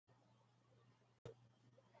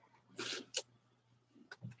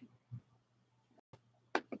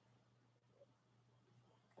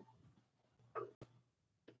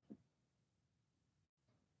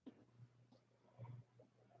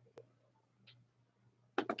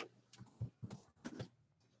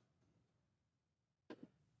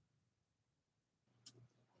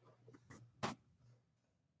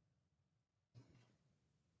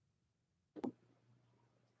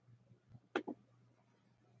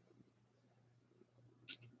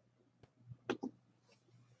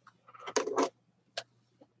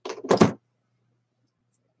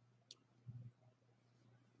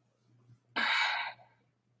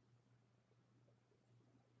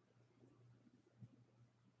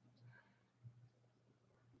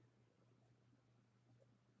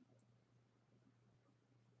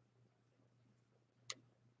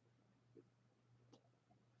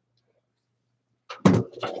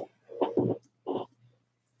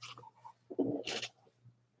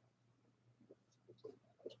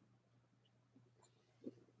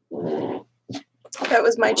That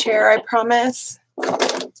was my chair, I promise.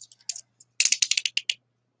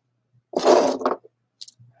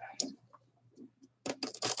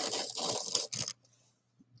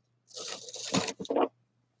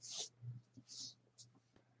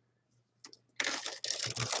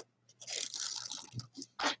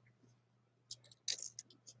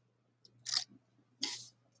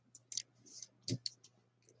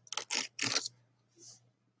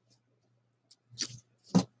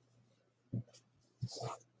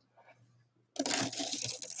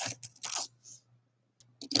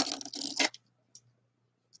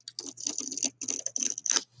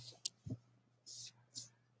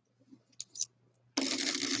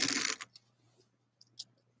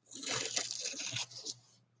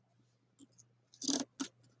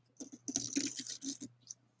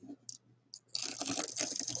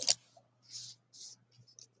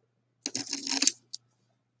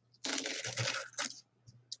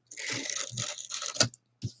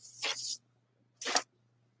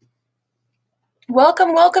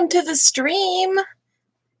 Welcome to the stream.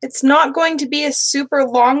 It's not going to be a super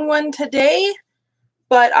long one today,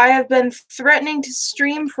 but I have been threatening to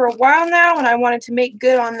stream for a while now, and I wanted to make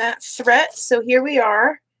good on that threat, so here we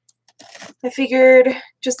are. I figured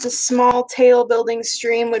just a small tail building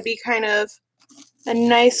stream would be kind of a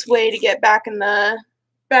nice way to get back in the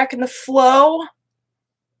flow.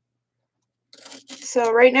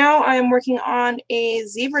 So right now I am working on a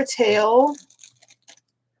zebra tail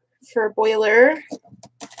for a boiler.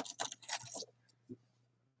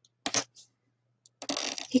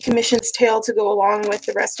 He commissioned his tail to go along with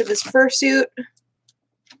the rest of his fursuit.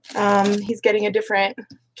 He's getting a different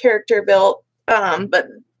character built, but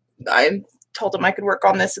I told him I could work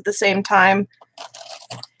on this at the same time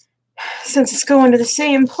since it's going to the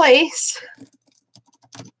same place.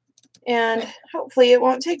 And hopefully it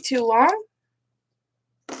won't take too long.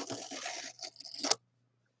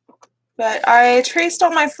 But I traced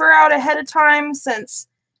all my fur out ahead of time since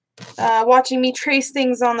watching me trace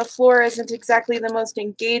things on the floor isn't exactly the most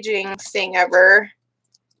engaging thing ever.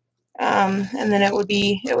 And then it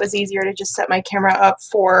was easier to just set my camera up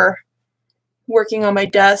for working on my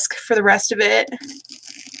desk for the rest of it.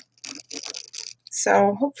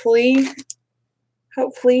 So hopefully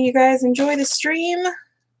you guys enjoy the stream.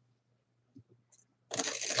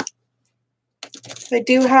 I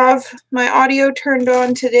do have my audio turned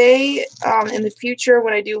on today. In the future,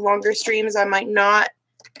 when I do longer streams, I might not.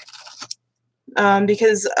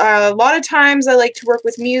 Because a lot of times I like to work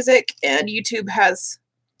with music, and YouTube has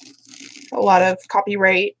a lot of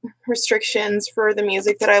copyright restrictions for the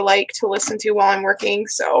music that I like to listen to while I'm working.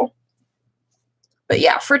 So, but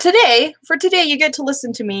yeah, for today you get to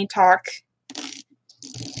listen to me talk.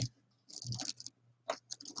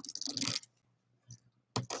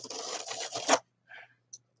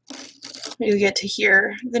 You get to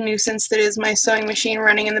hear the nuisance that is my sewing machine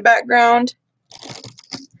running in the background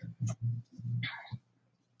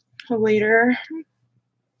later.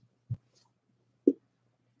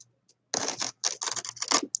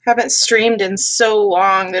 Haven't streamed in so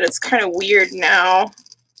long that it's kind of weird now.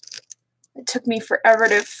 It took me forever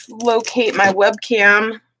to locate my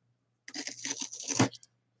webcam.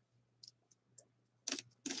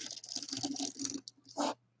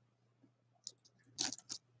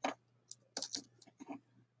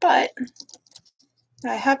 But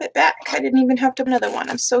I have it back. I didn't even have to have another one.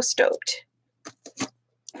 I'm so stoked.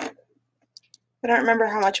 I don't remember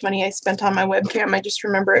how much money I spent on my webcam. I just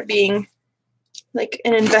remember it being like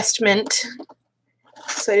an investment.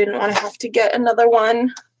 So I didn't want to have to get another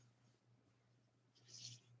one.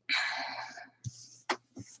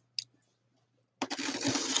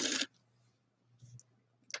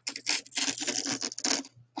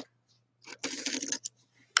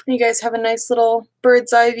 You guys have a nice little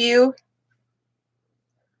bird's eye view.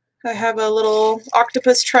 I have a little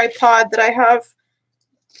octopus tripod that I have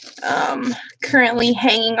currently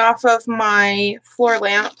hanging off of my floor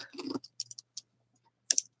lamp,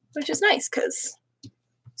 which is nice because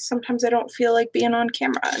sometimes I don't feel like being on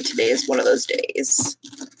camera, and today is one of those days.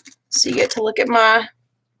 So you get to look at my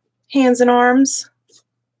hands and arms.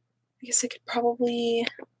 I guess I could probably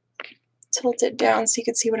tilt it down so you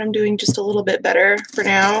can see what I'm doing just a little bit better for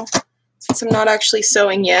now, since I'm not actually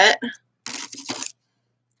sewing yet.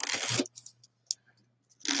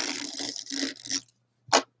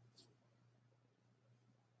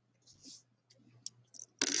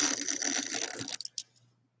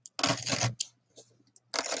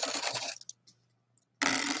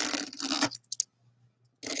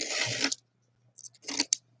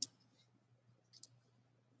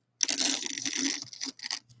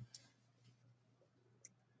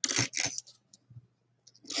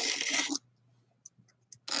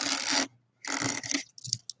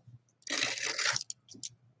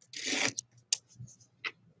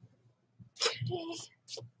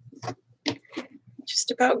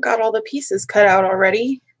 Just about got all the pieces cut out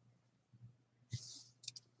already.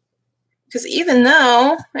 Because even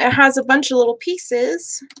though it has a bunch of little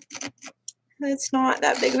pieces, it's not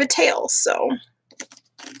that big of a tail, so.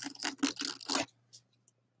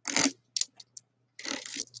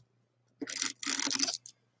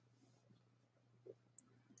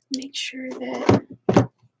 Make sure that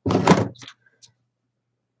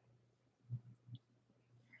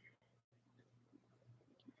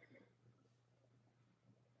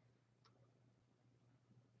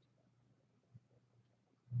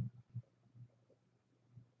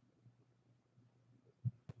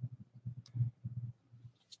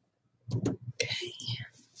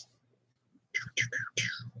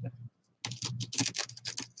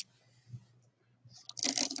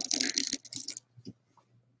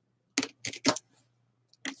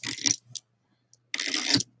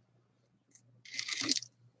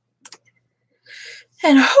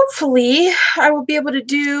and hopefully I will be able to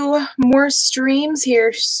do more streams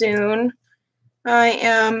here soon. I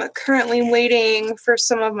am currently waiting for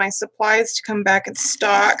some of my supplies to come back in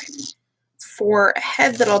stock for a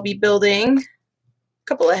head that I'll be building. A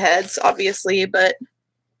couple of heads, obviously, but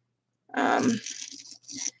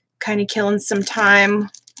kind of killing some time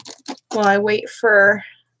while I wait for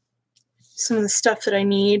some of the stuff that I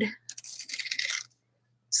need.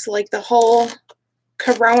 So like the whole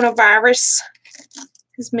coronavirus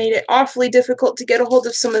has made it awfully difficult to get a hold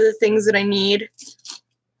of some of the things that I need.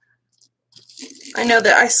 I know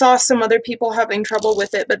that I saw some other people having trouble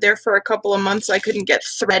with it, but there for a couple of months I couldn't get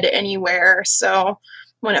thread anywhere. So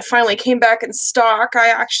when it finally came back in stock, I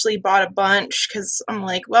actually bought a bunch because I'm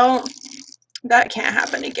like, well, that can't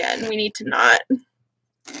happen again. We need to not.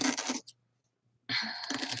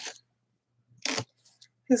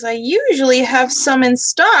 Because I usually have some in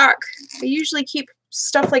stock. I usually keep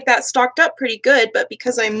stuff like that stocked up pretty good, but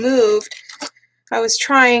because I moved, I was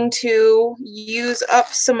trying to use up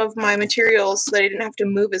some of my materials so that I didn't have to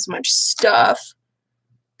move as much stuff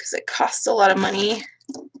because it costs a lot of money.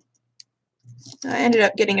 I ended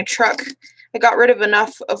up getting a truck. I got rid of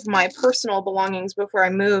enough of my personal belongings before I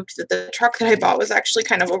moved that the truck that I bought was actually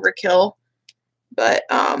kind of overkill. But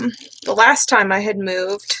the last time I had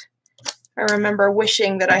moved, I remember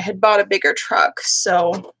wishing that I had bought a bigger truck.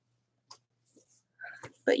 So,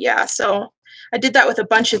 but yeah, so I did that with a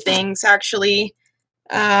bunch of things actually.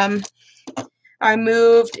 I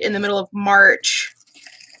moved in the middle of March,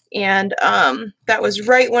 and that was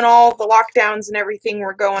right when all the lockdowns and everything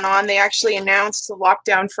were going on. They actually announced the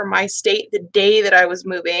lockdown for my state the day that I was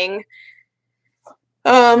moving,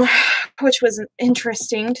 which was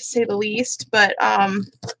interesting to say the least. But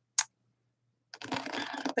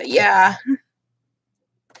yeah,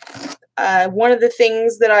 one of the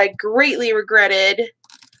things that I greatly regretted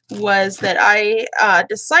was that I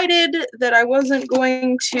decided that I wasn't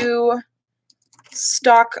going to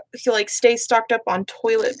stay stocked up on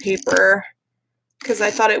toilet paper, because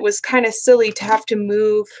I thought it was kind of silly to have to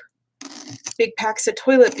move big packs of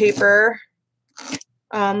toilet paper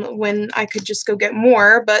when I could just go get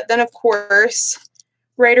more. But then, of course,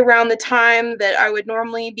 right around the time that I would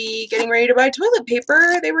normally be getting ready to buy toilet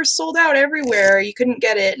paper, they were sold out everywhere. You couldn't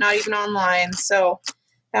get it, not even online. So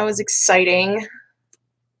that was exciting.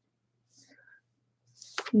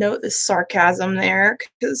 Note the sarcasm there,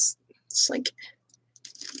 because it's like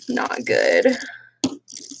not good.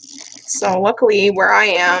 So luckily where I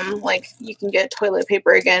am, like, you can get toilet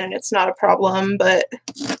paper again and it's not a problem, but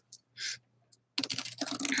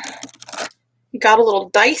it got a little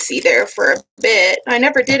dicey there for a bit. I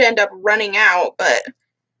never did end up running out, but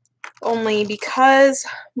only because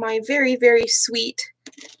my very, very sweet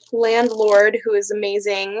landlord, who is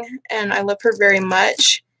amazing and I love her very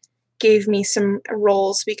much, gave me some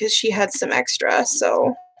rolls because she had some extra.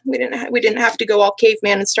 So we didn't have to go all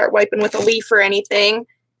caveman and start wiping with a leaf or anything.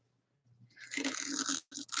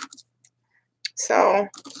 So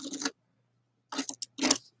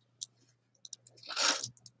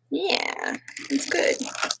yeah, it's good.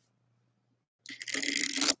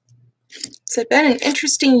 It's been an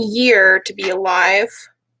interesting year to be alive.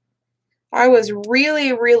 I was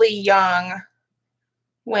really, really young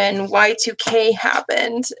when Y2K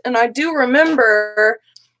happened, and I do remember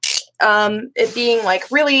it being like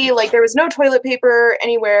really, like, there was no toilet paper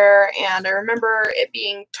anywhere, and I remember it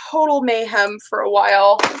being total mayhem for a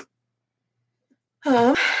while.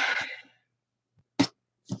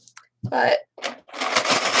 But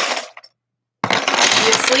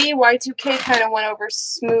obviously Y2K kind of went over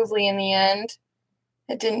smoothly in the end.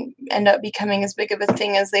 It didn't end up becoming as big of a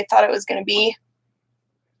thing as they thought it was going to be.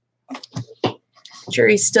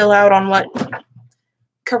 Jury's still out on what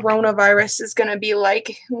coronavirus is going to be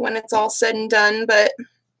like when it's all said and done, but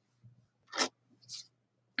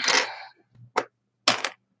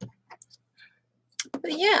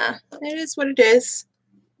yeah, it is what it is.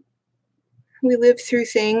 We live through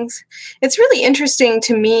things. It's really interesting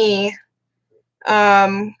to me,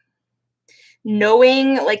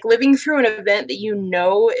 knowing, like, living through an event that you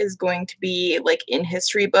know is going to be, like, in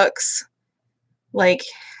history books. Like,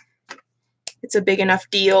 it's a big enough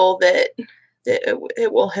deal that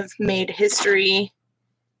it will have made history.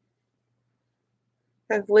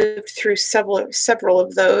 I've lived through several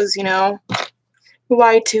of those, you know.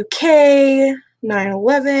 Y2K,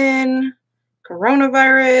 9/11,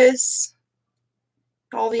 coronavirus,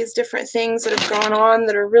 all these different things that have gone on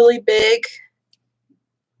that are really big.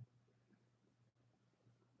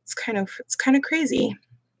 It's kind of crazy.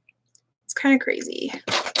 It's kind of crazy.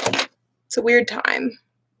 It's a weird time.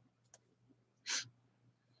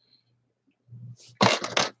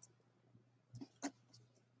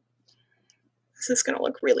 This is going to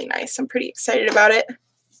look really nice. I'm pretty excited about it.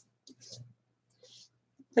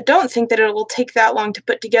 I don't think that it will take that long to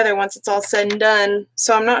put together once it's all said and done,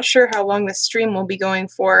 so I'm not sure how long this stream will be going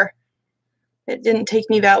for. It didn't take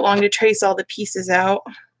me that long to trace all the pieces out,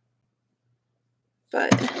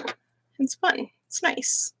 but it's fun. It's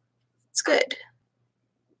nice. It's good.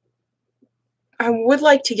 I would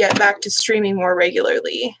like to get back to streaming more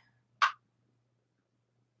regularly,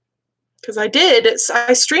 because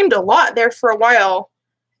I streamed a lot there for a while,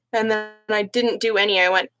 and then I didn't do any. I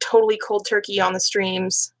went totally cold turkey on the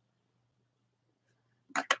streams.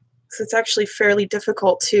 So it's actually fairly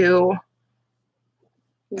difficult to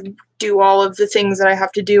do all of the things that I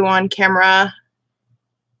have to do on camera.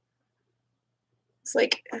 It's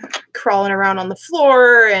like crawling around on the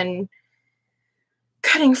floor and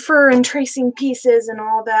cutting fur and tracing pieces and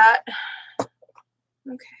all that.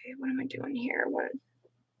 Okay, what am I doing here?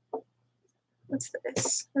 What's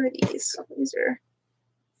this? What are these? These are...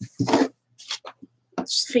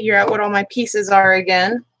 Let's just figure out what all my pieces are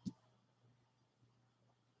again.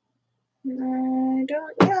 I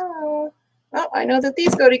don't know. Oh, I know that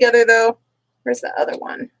these go together, though. Where's the other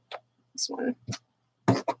one? This one.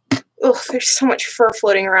 Ugh, there's so much fur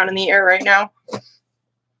floating around in the air right now.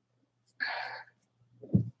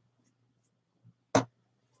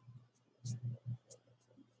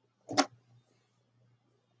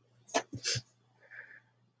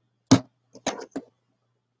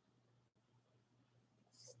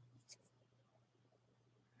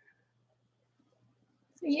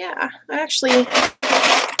 Yeah, I actually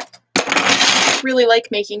really like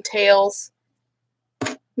making tails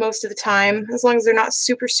most of the time, as long as they're not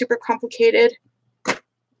super, super complicated.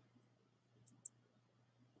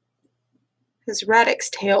 This Radix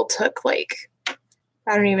tail took, like,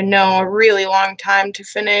 I don't even know, a really long time to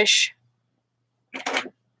finish.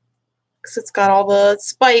 Because it's got all the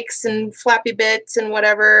spikes and flappy bits and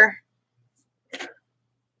whatever.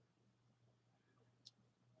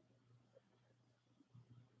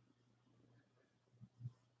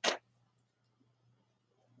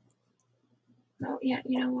 Oh yeah,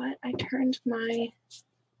 you know what? I turned my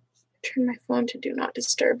phone to do not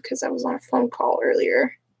disturb because I was on a phone call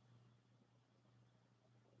earlier.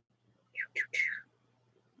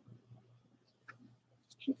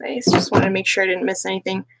 Anyways, just wanted to make sure I didn't miss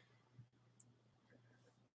anything.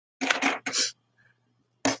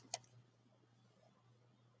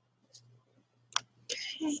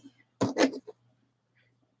 Okay.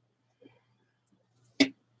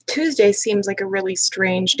 Tuesday seems like a really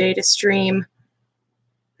strange day to stream.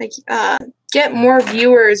 I get more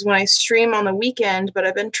viewers when I stream on the weekend, but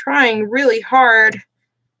I've been trying really hard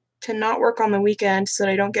to not work on the weekend so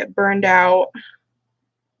that I don't get burned out.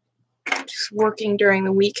 Just working during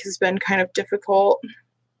the week has been kind of difficult.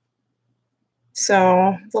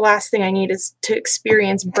 So the last thing I need is to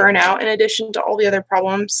experience burnout in addition to all the other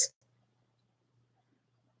problems.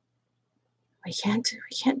 I can't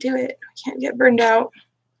do it. I can't get burned out.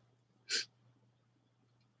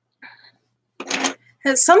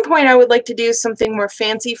 At some point, I would like to do something more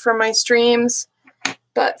fancy for my streams,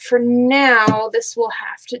 but for now, this will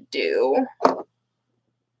have to do.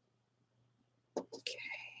 Okay,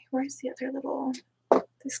 where's the other little,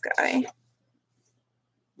 this guy?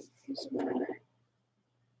 Here's one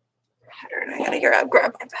pattern. I gotta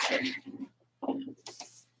grab my pattern. Okay.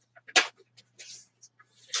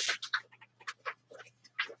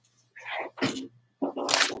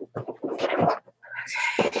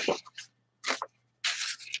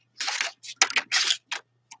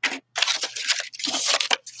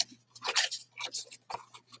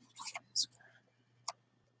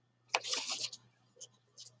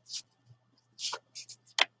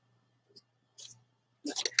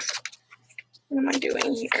 What am I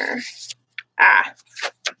doing here? Ah.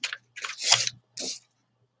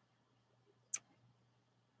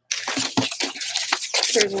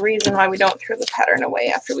 There's a reason why we don't throw the pattern away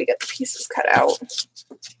after we get the pieces cut out.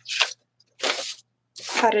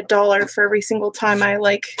 Had $1 for every single time I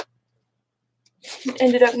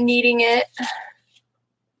ended up needing it.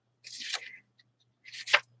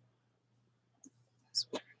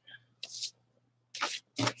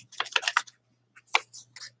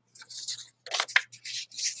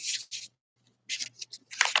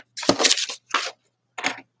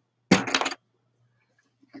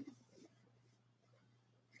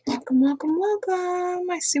 Welcome, welcome, welcome.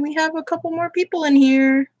 I see we have a couple more people in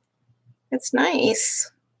here. It's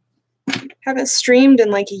nice. Haven't streamed in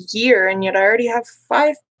like a year, and yet I already have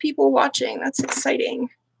 5 people watching. That's exciting.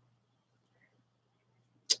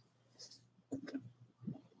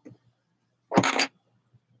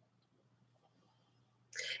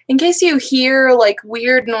 In case you hear like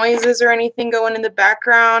weird noises or anything going in the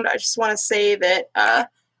background, I just want to say that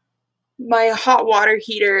my hot water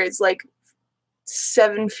heater is like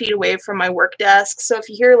 7 feet away from my work desk. So if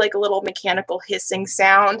you hear like a little mechanical hissing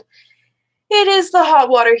sound, it is the hot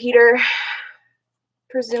water heater,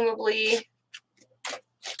 presumably.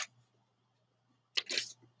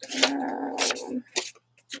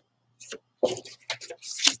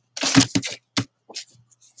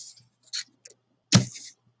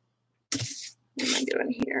 What am I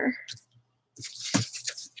doing here?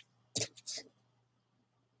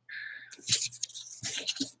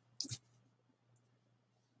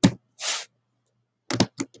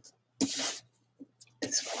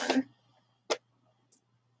 This one.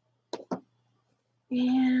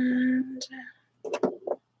 And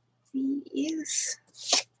these.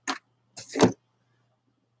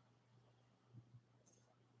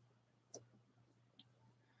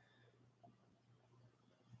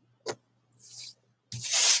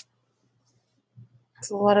 There's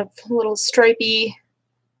a lot of little stripy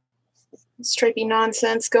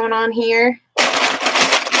nonsense going on here.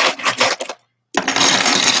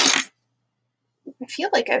 I feel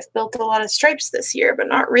like I've built a lot of stripes this year, but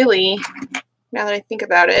not really, now that I think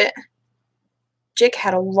about it. Jick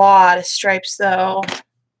had a lot of stripes, though.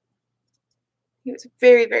 He was a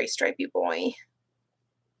very, very stripy boy.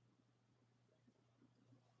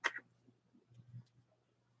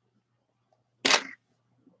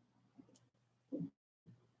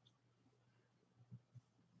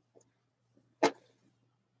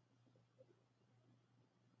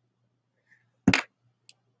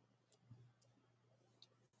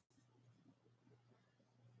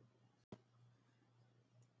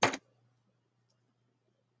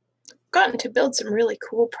 Gotten to build some really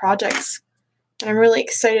cool projects, and I'm really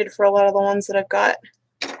excited for a lot of the ones that I've got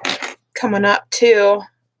coming up too.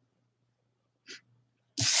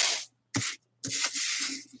 Is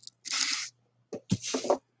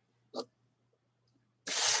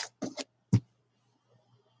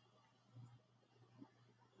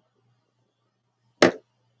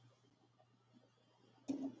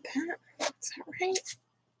that right?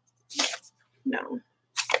 No.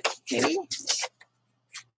 Maybe?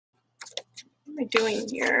 What am I doing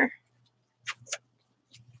here?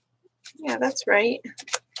 Yeah, that's right.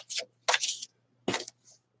 I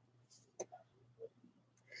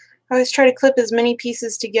always try to clip as many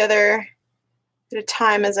pieces together at a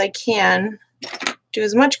time as I can. Do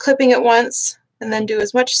as much clipping at once, and then do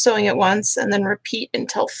as much sewing at once, and then repeat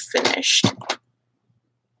until finished.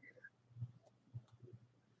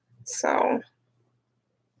 So,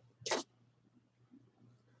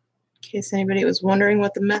 in case anybody was wondering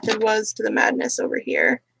what the method was to the madness over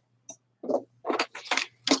here. I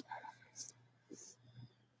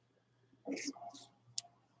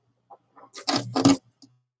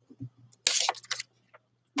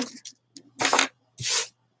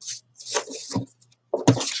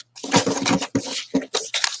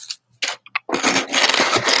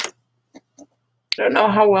don't know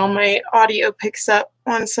how well my audio picks up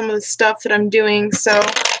on some of the stuff that I'm doing, so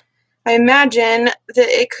I imagine that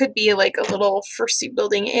it could be like a little fursuit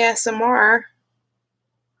building ASMR.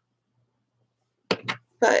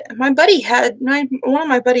 But my buddy one of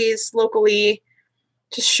my buddies locally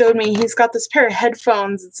just showed me, he's got this pair of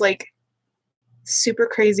headphones. It's like super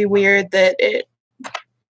crazy weird that it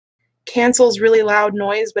cancels really loud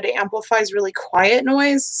noise, but it amplifies really quiet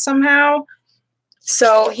noise somehow.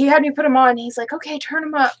 So he had me put them on. He's like, okay, turn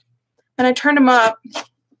them up. And I turned him up.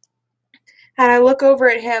 And I look over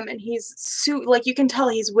at him, and he's like, you can tell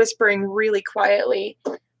he's whispering really quietly,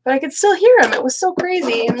 but I could still hear him. It was so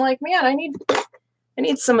crazy. I'm like, man, I need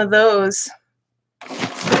some of those.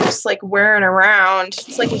 Just like wearing around.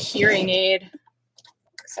 It's like a hearing aid.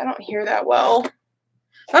 because I don't hear that well.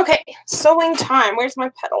 Okay, sewing time. Where's my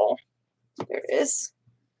pedal? There it is.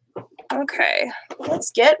 Okay,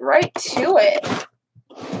 let's get right to it.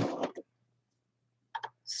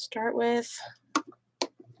 Start with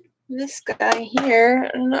this guy here,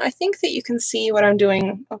 and I think that you can see what I'm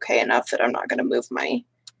doing okay enough that I'm not going to move my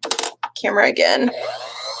camera again.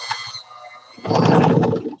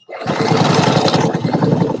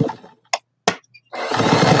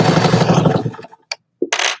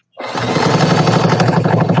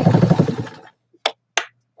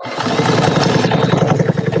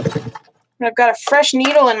 I've got a fresh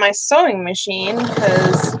needle in my sewing machine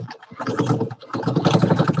because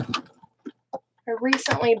I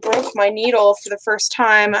recently broke my needle for the first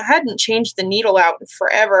time. I hadn't changed the needle out in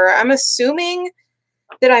forever. I'm assuming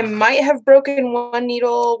that I might have broken one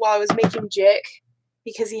needle while I was making Jick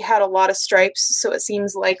because he had a lot of stripes, so it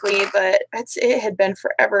seems likely, but it had been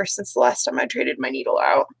forever since the last time I traded my needle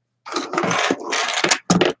out.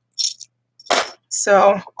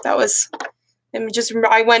 So that was,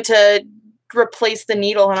 I went to replace the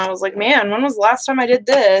needle and I was like, man, when was the last time I did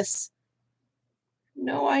this?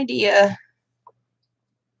 No idea.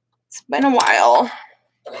 It's been a while.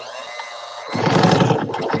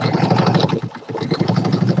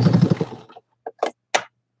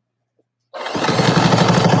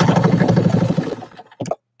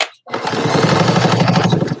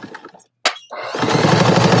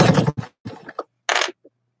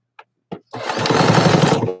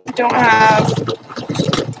 Don't have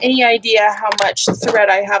any idea how much thread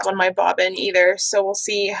I have on my bobbin either, so we'll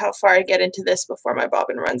see how far I get into this before my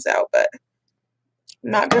bobbin runs out, but I'm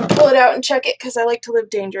not going to pull it out and check it because I like to live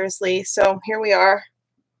dangerously, so here we are.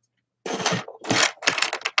 Get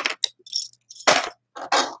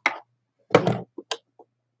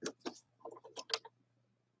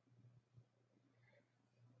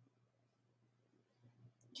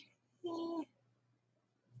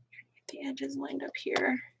the edges lined up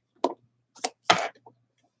here.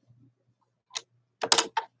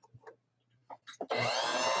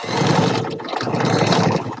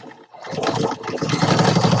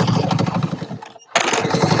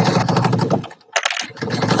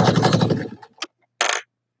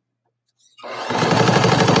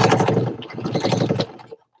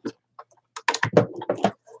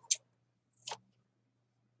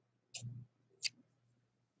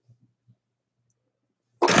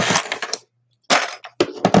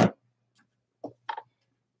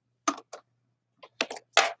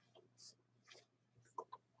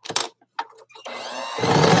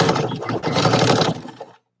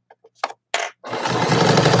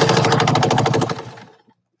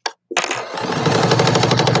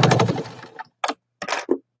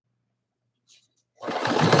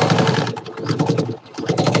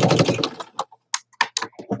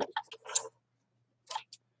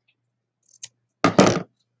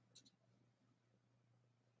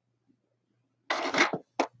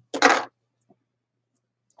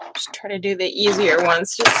 Just try to do the easier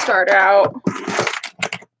ones to start out,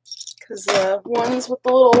 because the ones with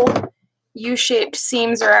the little U-shaped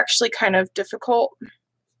seams are actually kind of difficult.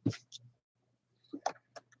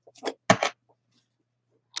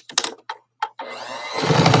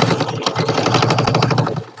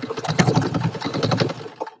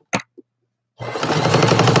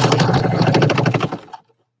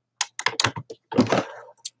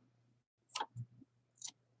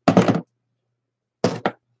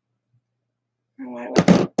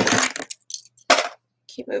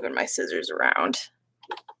 Keep moving my scissors around.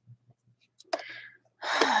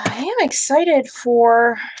 I am excited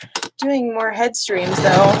for doing more head streams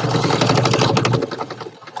though.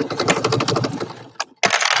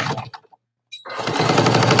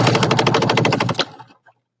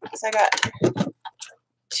 So I got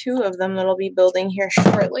 2 of them that'll be building here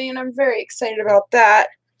shortly, and I'm very excited about that.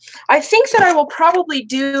 I think that I will probably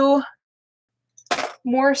do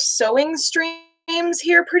more sewing streams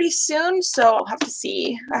here pretty soon, so I'll have to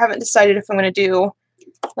see. I haven't decided if I'm going to do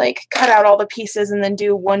like cut out all the pieces and then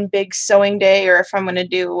do one big sewing day, or if I'm going to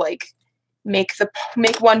do like make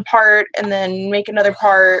one part and then make another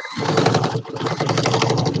part.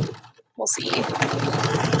 We'll see.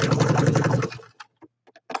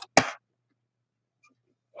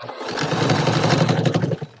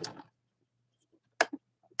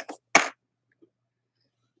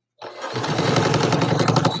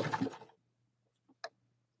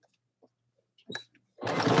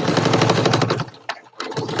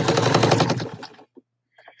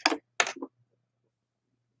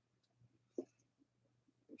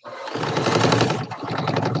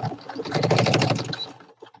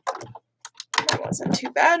 That wasn't too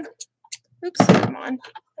bad. Oops, come on.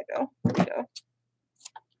 There we go. There we go.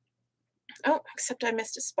 Oh, except I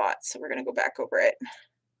missed a spot, so we're gonna go back over it.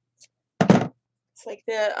 It's like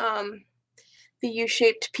the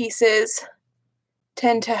U-shaped pieces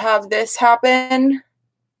tend to have this happen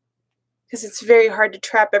because it's very hard to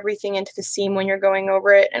trap everything into the seam when you're going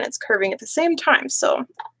over it and it's curving at the same time. So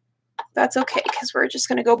that's okay, because we're just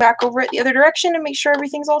gonna go back over it the other direction and make sure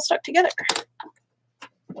everything's all stuck together.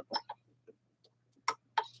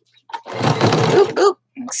 Oop, oop,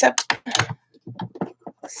 except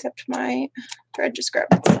my thread just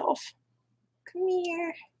grabbed itself. Come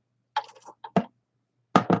here.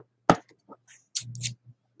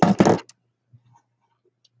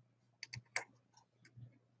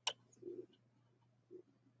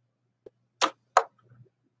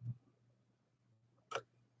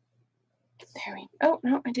 There we go. Oh,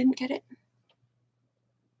 no, I didn't get it.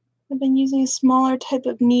 I've been using a smaller type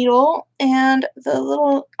of needle, and the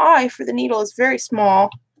little eye for the needle is very small.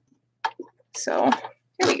 So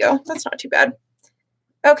here we go. That's not too bad.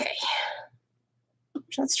 Okay.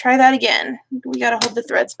 Let's try that again. We gotta hold the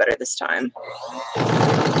threads better this time.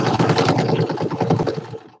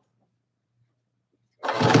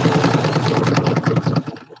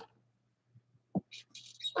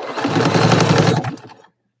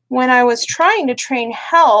 When I was trying to train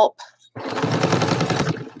help,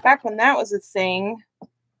 back when that was a thing,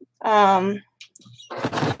 I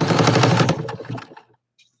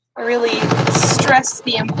really stressed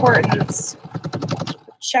the importance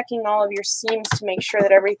of checking all of your seams to make sure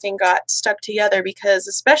that everything got stuck together, because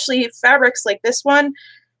especially fabrics like this one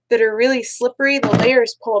that are really slippery, the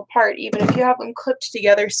layers pull apart even if you have them clipped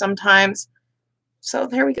together sometimes. So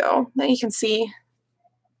there we go. Now you can see,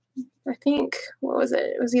 I think, what was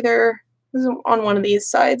it? It was on one of these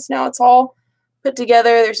sides. Now it's all put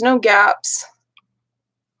together. There's no gaps.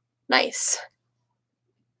 Nice.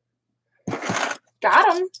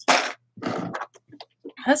 Got them.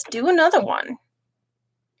 Let's do another one.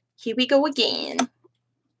 Here we go again.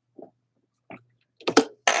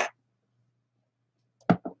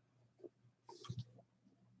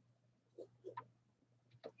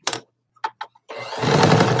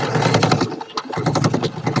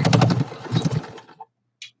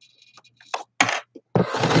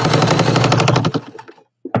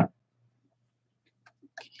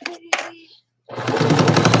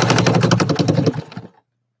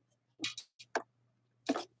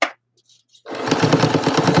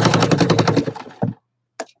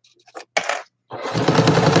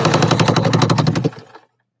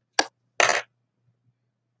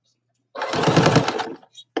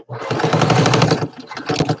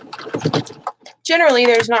 Generally,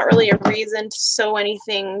 there's not really a reason to sew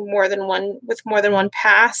anything with more than one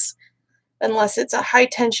pass, unless it's a high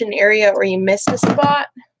tension area or you missed a spot.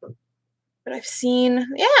 But I've seen,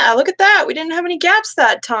 yeah, look at that. We didn't have any gaps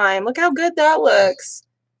that time. Look how good that looks.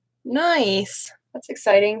 Nice. That's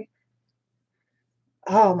exciting.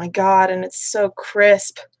 Oh my God, and it's so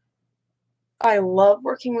crisp. I love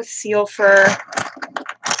working with seal fur.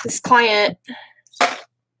 This client,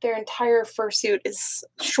 their entire fursuit is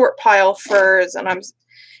short pile furs, and I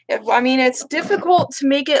mean, it's difficult to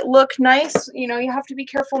make it look nice. You know, you have to be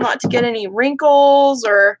careful not to get any wrinkles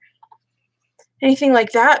or anything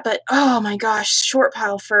like that, but oh my gosh, short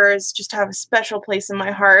pile furs just have a special place in my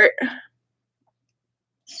heart.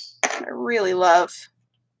 I really love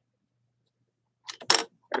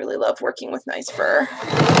working with nice fur.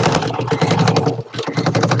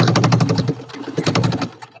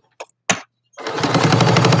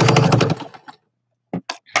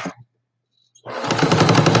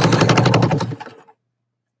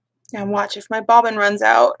 Now watch, if my bobbin runs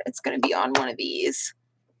out, it's going to be on one of these.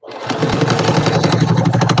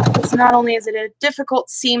 So not only is it a difficult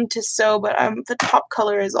seam to sew, but the top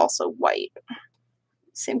color is also white.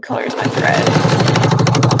 Same color as my thread.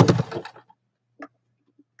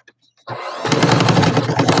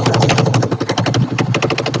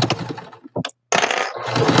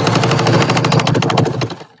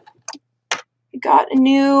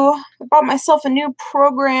 I bought myself a new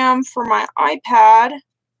program for my iPad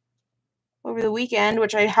over the weekend,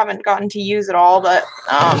 which I haven't gotten to use at all, but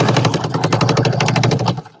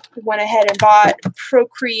went ahead and bought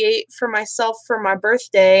Procreate for myself for my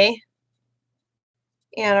birthday.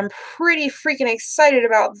 And I'm pretty freaking excited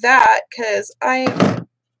about that because I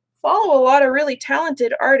follow a lot of really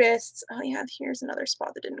talented artists. Oh yeah, here's another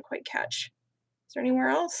spot that didn't quite catch. Is there anywhere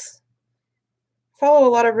else? Follow a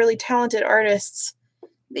lot of really talented artists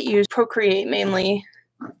that use Procreate mainly.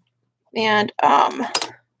 And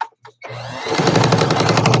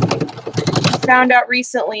found out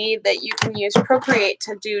recently that you can use Procreate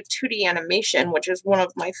to do 2D animation, which is one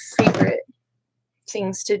of my favorite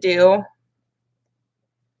things to do.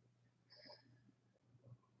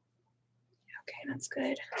 Okay, that's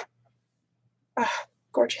good. Ah,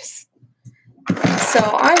 gorgeous. So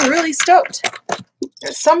I'm really stoked.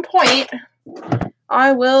 At some point,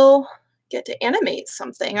 I will get to animate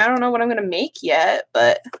something. I don't know what I'm going to make yet,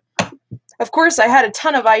 but of course I had a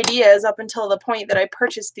ton of ideas up until the point that I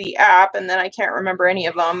purchased the app, and then I can't remember any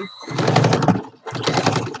of them.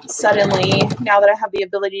 Suddenly, now that I have the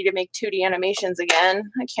ability to make 2D animations again,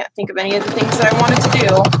 I can't think of any of the things that I wanted to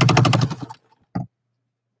do.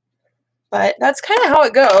 But that's kind of how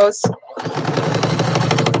it goes.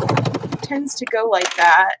 It tends to go like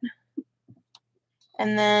that.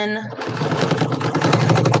 And then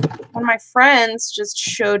one of my friends just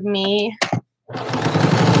showed me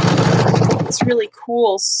this really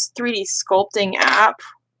cool 3D sculpting app.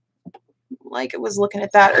 Like, it was looking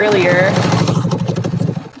at that earlier.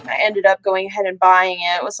 I ended up going ahead and buying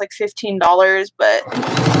it. It was like $15, but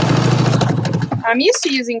I'm used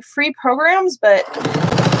to using free programs, but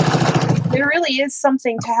there really is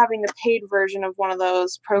something to having the paid version of one of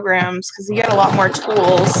those programs because you get a lot more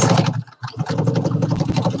tools.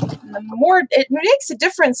 And the more, it makes a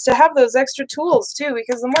difference to have those extra tools too,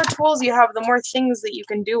 because the more tools you have, the more things that you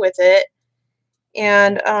can do with it.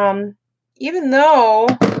 And even though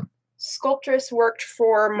Sculptress worked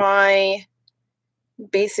for my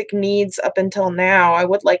basic needs up until now, I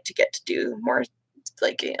would like to get to do more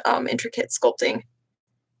like intricate sculpting.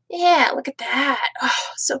 Yeah, look at that. Oh,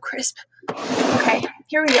 so crisp. Okay,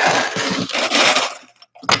 here we go.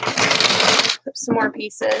 Flip some more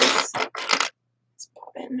pieces. Let's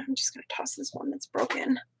pop in. I'm just going to toss this one that's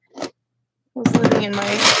broken. I was living in my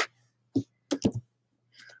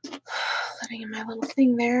little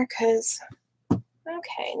thing there because,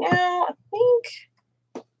 okay, now I think,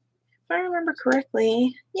 if I remember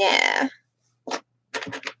correctly, yeah.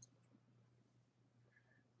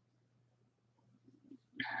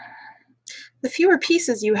 The fewer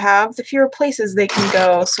pieces you have, the fewer places they can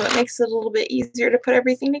go, so it makes it a little bit easier to put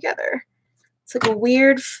everything together. It's like a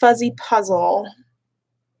weird, fuzzy puzzle.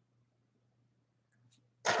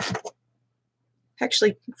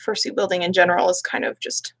 Actually, fursuit building in general is kind of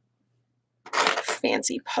just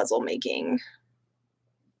fancy puzzle making.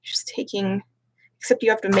 Just taking, except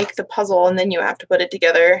you have to make the puzzle and then you have to put it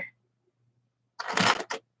together.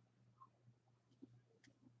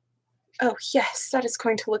 Oh yes, that is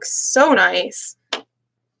going to look so nice.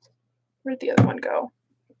 Where'd the other one go?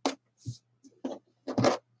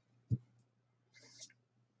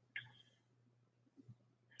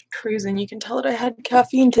 Cruising, you can tell that I had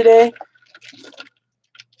caffeine today.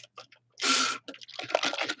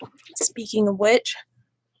 Speaking of which,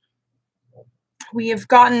 we've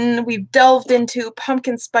delved into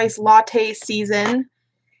pumpkin spice latte season.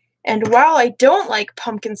 And while I don't like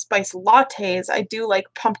pumpkin spice lattes, I do like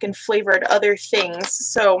pumpkin flavored other things.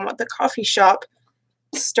 So the coffee shop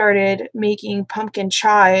started making pumpkin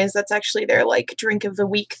chais. That's actually their like drink of the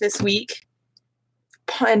week this week.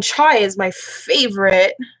 And chai is my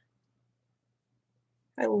favorite.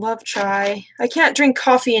 I love chai. I can't drink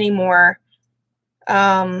coffee anymore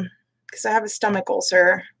because I have a stomach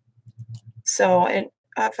ulcer. So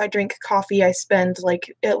if I drink coffee, I spend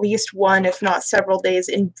like at least one, if not several days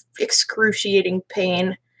in excruciating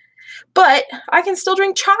pain. But I can still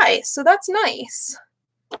drink chai, so that's nice.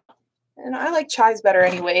 And I like chais better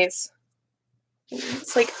anyways.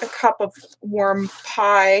 It's like a cup of warm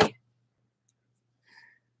pie.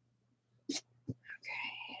 Okay,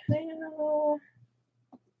 now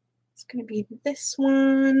it's going to be this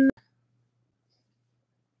one.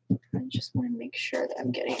 I just want to make sure that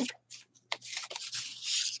I'm getting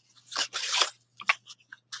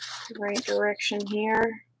the right direction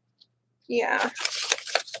here. Yeah.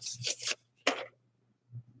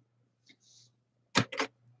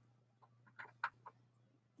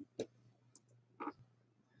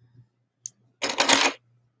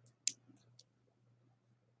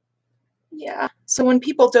 Yeah. So when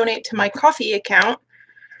people donate to my coffee account,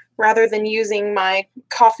 rather than using my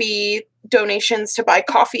coffee donations to buy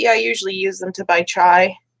coffee, I usually use them to buy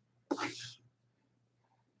chai.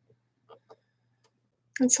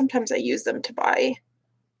 And sometimes I use them to buy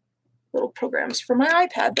little programs for my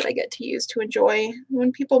iPad that I get to use to enjoy.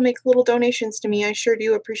 When people make little donations to me, I sure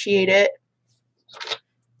do appreciate it.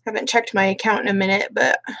 Haven't checked my account in a minute,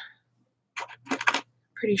 but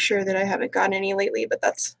pretty sure that I haven't gotten any lately, but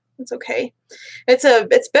that's okay.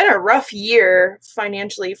 It's been a rough year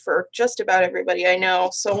financially for just about everybody I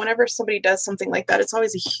know. So whenever somebody does something like that, it's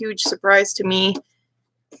always a huge surprise to me.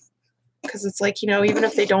 Because it's like, you know, even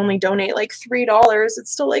if they'd only donate like $3,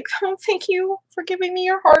 it's still like, oh, thank you for giving me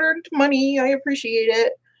your hard-earned money. I appreciate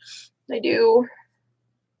it. I do.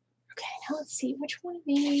 Okay, now let's see which one of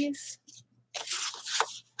these.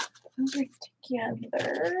 over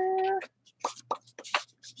together.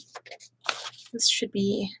 This should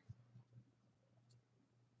be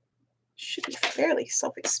fairly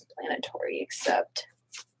self-explanatory, except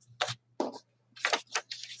what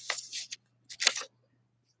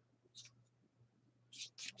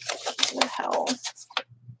the hell?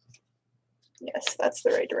 Yes, that's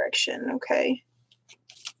the right direction. Okay.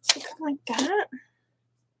 So kind of like that.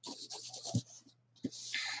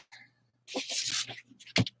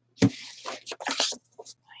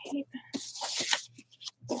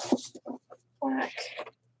 Black.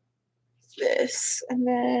 This, and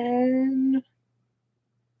then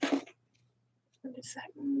what does that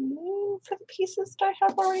mean for the pieces that I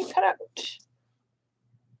have already cut out?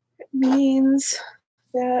 It means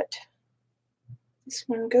that this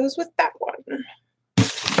one goes with that one.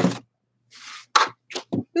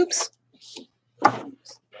 Oops.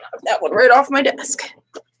 That one right off my desk.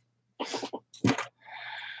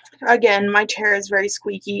 Again, my chair is very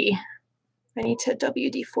squeaky. I need to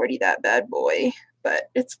WD-40 that bad boy, but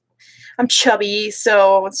I'm chubby,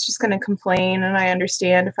 so it's just going to complain, and I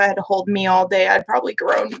understand. If I had to hold me all day, I'd probably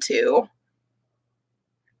groan too.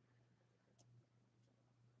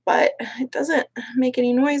 But it doesn't make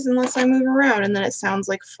any noise unless I move around, and then it sounds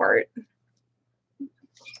like a fart.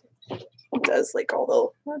 It does, like,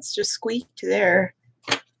 although let's just squeak to there.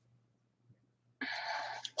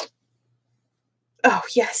 Oh,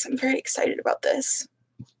 yes, I'm very excited about this.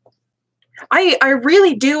 I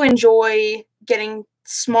really do enjoy getting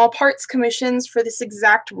small parts commissions for this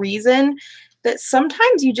exact reason, that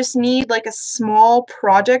sometimes you just need like a small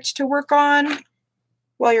project to work on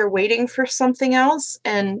while you're waiting for something else,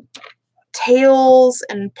 and tails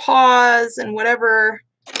and paws and whatever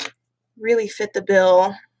really fit the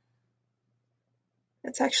bill.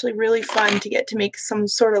 It's actually really fun to get to make some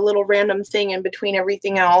sort of little random thing in between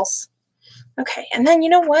everything else. Okay, and then you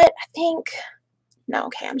know what? No,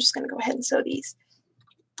 okay, I'm just going to go ahead and sew these.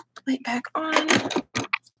 Light back on.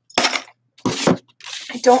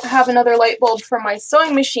 I don't have another light bulb for my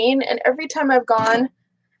sewing machine, and every time I've gone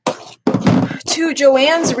to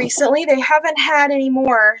Joann's recently, they haven't had any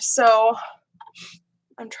more, so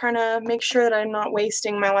I'm trying to make sure that I'm not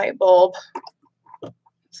wasting my light bulb.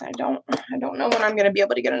 So I don't know when I'm going to be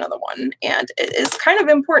able to get another one, and it is kind of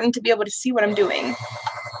important to be able to see what I'm doing.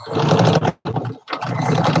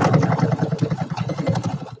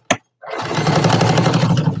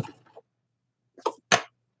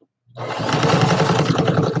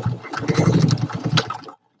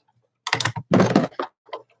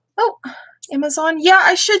 Oh, Amazon. Yeah,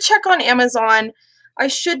 I should check on Amazon. I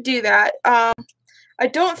should do that. I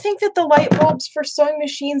don't think that the light bulbs for sewing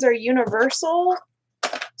machines are universal,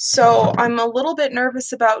 so I'm a little bit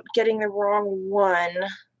nervous about getting the wrong one.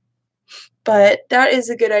 But that is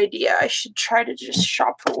a good idea. I should try to just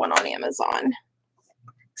shop for one on Amazon.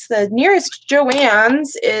 So the nearest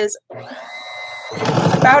Joann's is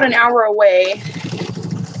about an hour away.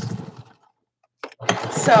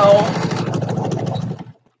 So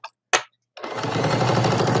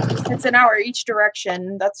it's an hour each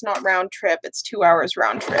direction. That's not round trip. It's 2 hours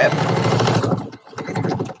round trip.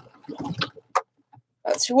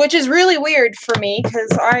 Which is really weird for me,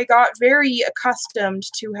 because I got very accustomed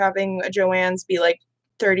to having a Joann's be like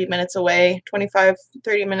 30 minutes away, 25,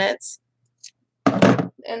 30 minutes.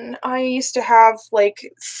 And I used to have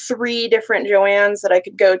like 3 different Joann's that I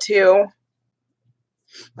could go to.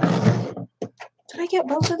 Did I get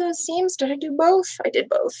both of those seams? Did I do both? I did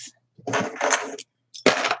both.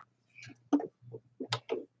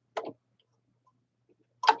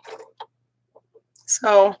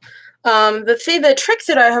 So the trick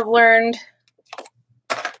that I have learned,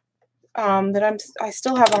 that I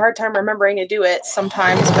still have a hard time remembering to do it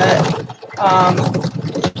sometimes,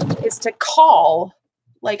 but is to call.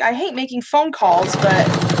 Like, I hate making phone calls, but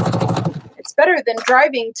it's better than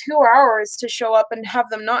driving 2 hours to show up and have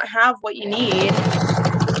them not have what you need.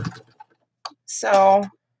 So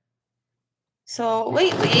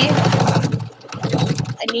lately,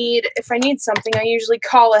 if I need something, I usually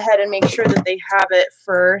call ahead and make sure that they have it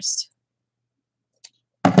first.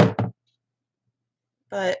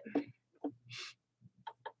 But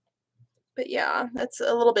yeah, that's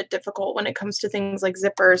a little bit difficult when it comes to things like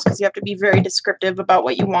zippers, because you have to be very descriptive about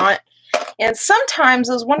what you want. And sometimes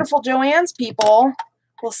those wonderful Joann's people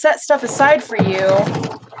will set stuff aside for you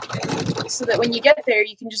so that when you get there,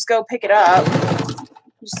 you can just go pick it up.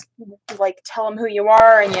 You just like tell them who you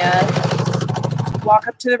are, and you walk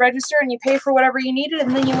up to the register and you pay for whatever you needed,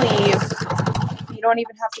 and then you leave. You don't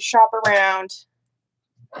even have to shop around.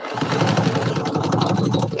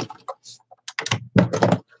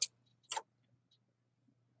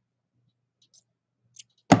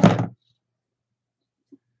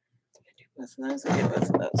 Both of those? Okay, both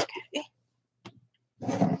of those. Okay.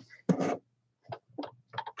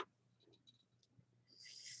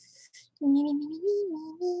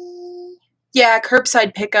 Yeah,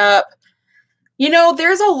 curbside pickup. You know,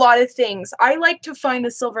 there's a lot of things. I like to find the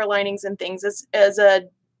silver linings in things as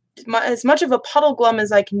much of a puddle glum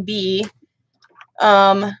as I can be.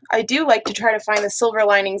 I do like to try to find the silver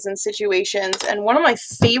linings in situations, and one of my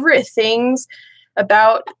favorite things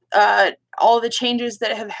about all the changes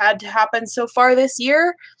that have had to happen so far this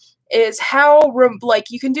year is how like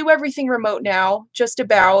you can do everything remote now, just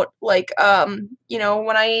about. Like you know,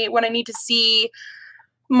 when I need to see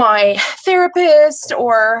my therapist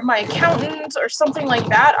or my accountant or something like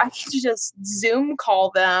that, I can just Zoom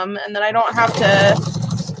call them, and then I don't have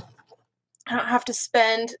to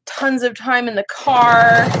spend tons of time in the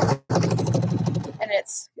car. And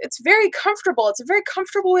it's very comfortable. It's a very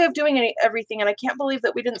comfortable way of doing everything, and I can't believe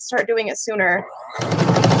that we didn't start doing it sooner.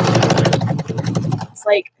 It's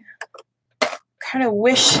like, kind of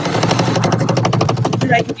wish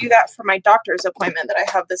that I could do that for my doctor's appointment that I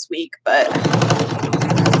have this week, but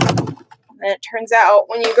it turns out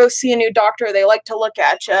when you go see a new doctor, they like to look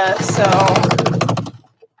at you, so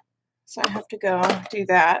I have to go do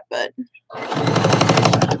that. But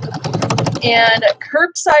and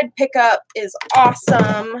curbside pickup is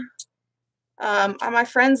awesome. My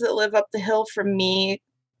friends that live up the hill from me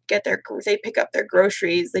they pick up their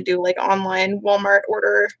groceries. They do like online Walmart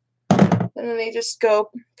order, and then they just go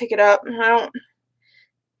pick it up. And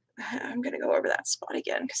I'm gonna go over that spot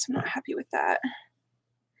again because I'm not happy with that.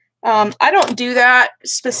 I don't do that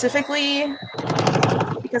specifically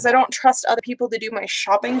because I don't trust other people to do my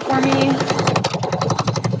shopping for me.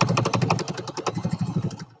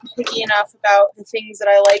 I'm picky enough about the things that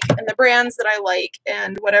I like and the brands that I like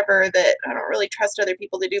and whatever, that I don't really trust other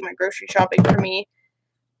people to do my grocery shopping for me.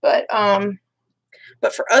 But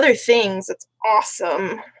for other things, it's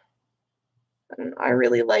awesome. And I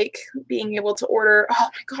really like being able to order. Oh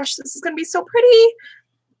my gosh, this is gonna be so pretty.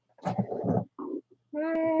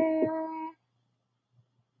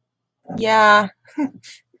 Yeah.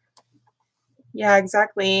 Yeah,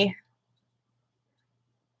 exactly.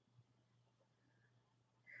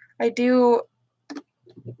 I do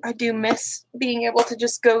miss being able to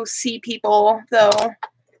just go see people, though.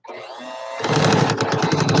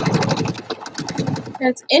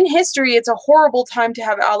 And in history, it's a horrible time to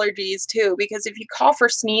have allergies, too, because if you cough or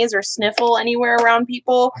sneeze or sniffle anywhere around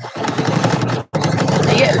people,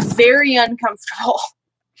 they get very uncomfortable.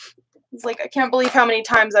 It's like, I can't believe how many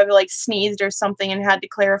times I've, like, sneezed or something and had to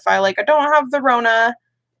clarify, like, I don't have the Rona,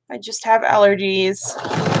 I just have allergies.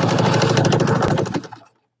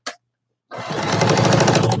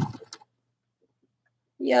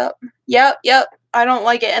 Yep. I don't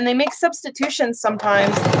like it. And they make substitutions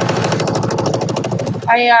sometimes.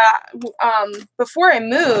 Before I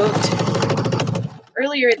moved,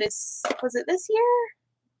 earlier was it this year?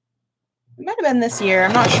 It might have been this year,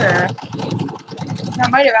 I'm not sure. That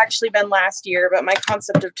might have actually been last year, but my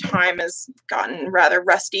concept of time has gotten rather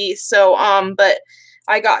rusty. So, but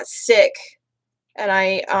I got sick, and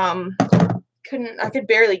I could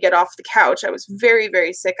barely get off the couch. I was very,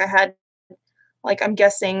 very sick. I had, like, I'm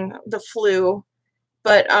guessing the flu,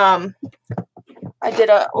 but I did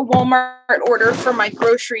a Walmart order for my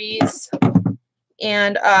groceries,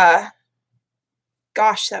 and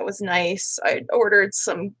gosh, that was nice. I ordered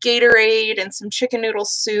some Gatorade and some chicken noodle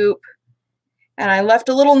soup, and I left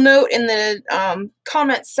a little note in the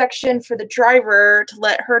comment section for the driver to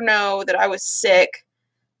let her know that I was sick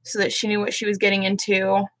so that she knew what she was getting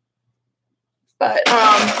into. But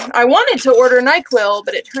I wanted to order NyQuil,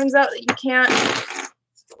 but it turns out that you can't.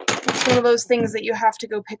 It's one of those things that you have to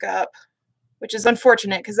go pick up, which is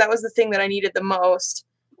unfortunate because that was the thing that I needed the most.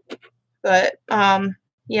 But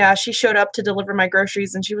yeah, she showed up to deliver my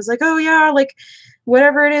groceries, and she was like, oh yeah, like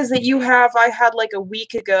whatever it is that you have, I had like a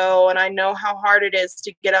week ago, and I know how hard it is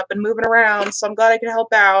to get up and moving around, so I'm glad I could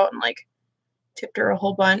help out, and like tipped her a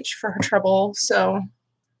whole bunch for her trouble. So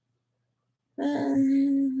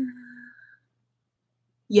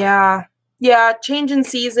yeah, change in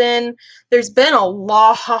season. There's been a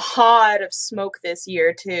lot of smoke this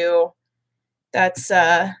year too. That's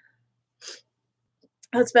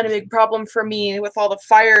been a big problem for me with all the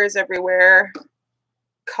fires everywhere.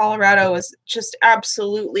 Colorado is just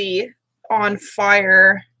absolutely on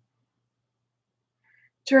fire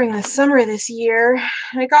during the summer this year.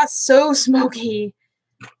 It got so smoky.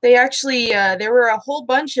 They actually, there were a whole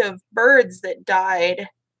bunch of birds that died,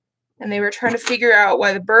 and they were trying to figure out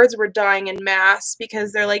why the birds were dying in mass,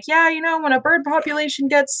 because they're like, yeah, you know, when a bird population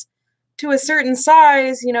gets to a certain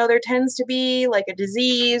size, you know, there tends to be like a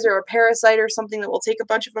disease or a parasite or something that will take a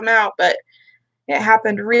bunch of them out, but it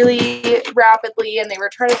happened really rapidly and they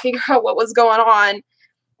were trying to figure out what was going on.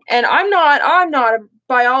 And I'm not a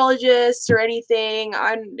biologist or anything.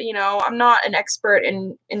 I'm not an expert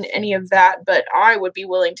in any of that, but I would be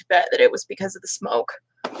willing to bet that it was because of the smoke.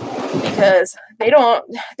 Because they don't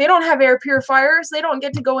have air purifiers. They don't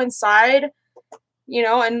get to go inside, you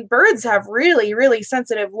know, and birds have really, really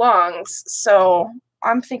sensitive lungs. So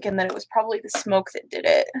I'm thinking that it was probably the smoke that did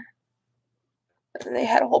it. They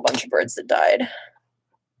had a whole bunch of birds that died.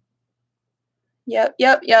 Yep.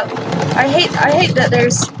 I hate that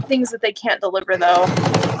there's things that they can't deliver, though.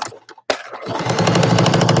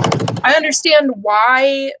 I understand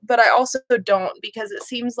why, but I also don't, because it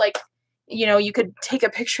seems like, you know, you could take a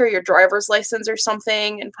picture of your driver's license or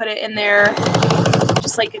something and put it in there.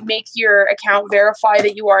 Just like make your account verify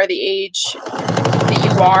that you are the age that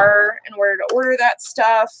you are in order to order that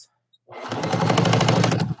stuff.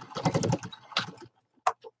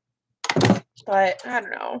 But I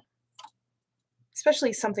don't know.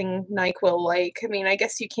 Especially something NyQuil-like. I mean, I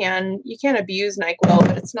guess you can abuse NyQuil,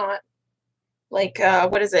 but it's not like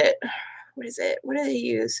what is it? What do they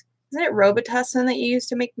use? Isn't it Robitussin that you use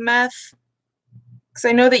to make meth? Because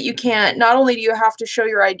I know that you can't, not only do you have to show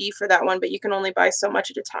your ID for that one, but you can only buy so much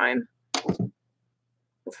at a time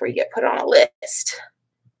before you get put on a list.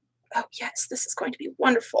 Oh yes, this is going to be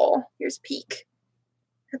wonderful. Here's a peek.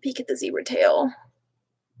 A peek at the zebra tail.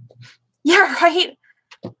 Yeah, right.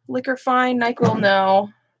 Liquor fine, NyQuil no.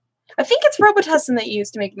 I think it's Robitussin that you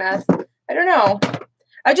use to make meth. I don't know.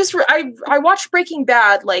 I watched Breaking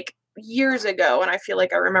Bad like years ago, and I feel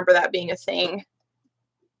like I remember that being a thing.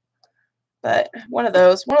 But one of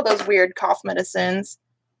those weird cough medicines.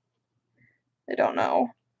 I don't know.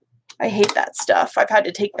 I hate that stuff. I've had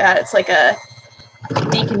to take that. It's like a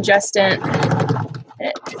decongestant.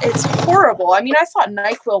 It's horrible. I mean, I thought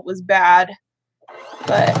NyQuil was bad,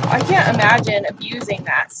 but I can't imagine abusing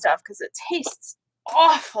that stuff because it tastes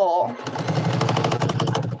awful.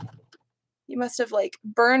 You must have like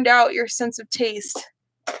burned out your sense of taste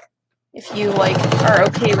if you like are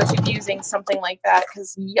okay with abusing something like that,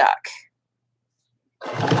 because yuck.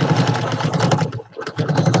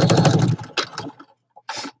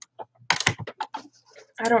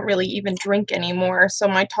 I don't really even drink anymore, so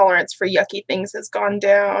my tolerance for yucky things has gone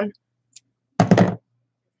down.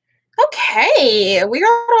 Okay, we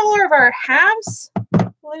got all of our halves.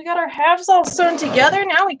 We got our halves all sewn together.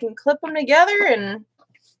 Now we can clip them together, and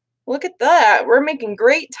look at that. We're making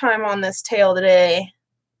great time on this tail today.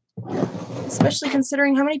 Especially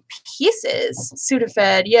considering how many pieces.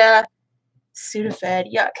 Sudafed, yeah.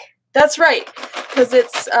 Sudafed, yuck. That's right, because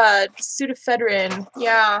it's pseudoephedrine.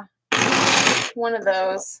 Yeah, one of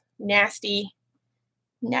those nasty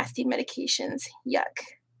medications. Yuck.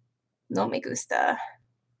 No me gusta.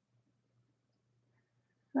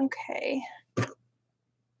 Okay.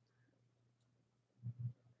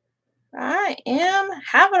 I am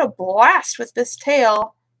having a blast with this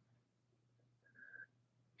tail.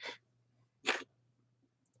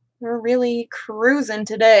 We're really cruising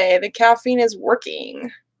today. The caffeine is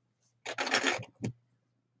working. It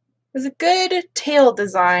was a good tail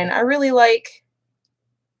design. I really like.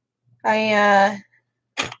 I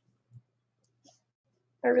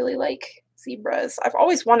really like zebras. I've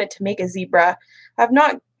always wanted to make a zebra. I've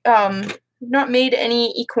not made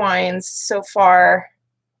any equines so far,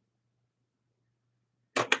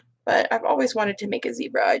 but I've always wanted to make a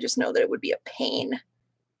zebra. I just know that it would be a pain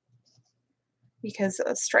because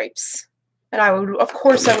of stripes. And I would, of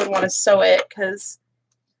course, I would want to sew it because,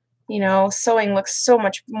 you know, sewing looks so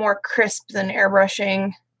much more crisp than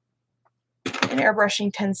airbrushing, and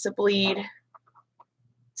airbrushing tends to bleed.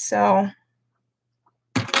 So,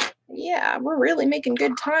 yeah, we're really making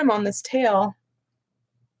good time on this tail.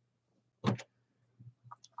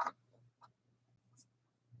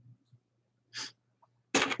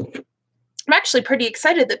 I'm actually pretty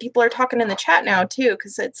excited that people are talking in the chat now, too,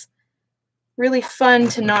 because it's really fun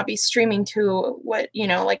to not be streaming to what, you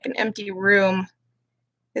know, like an empty room.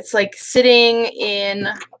 It's like sitting in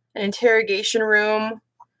an interrogation room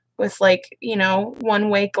with like, you know,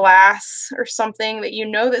 one-way glass or something that you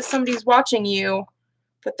know that somebody's watching you,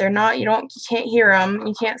 but they're not, you can't hear them,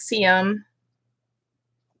 you can't see them.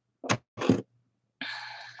 I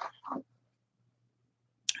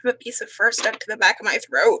have a piece of fur stuck to the back of my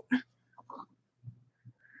throat.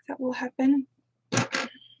 That will happen.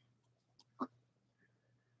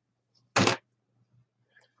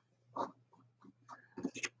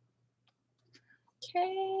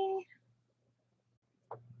 Okay.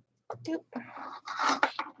 Doop.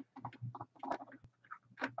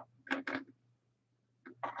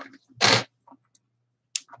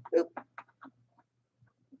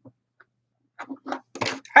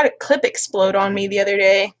 clip explode on me the other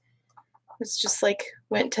day. It's just like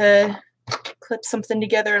went to clip something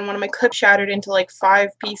together and one of my clips shattered into like 5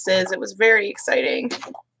 pieces. It was very exciting.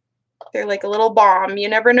 They're like a little bomb. You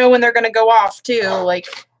never know when they're gonna go off too. Like,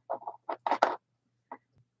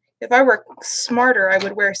 if I were smarter, I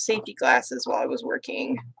would wear safety glasses while I was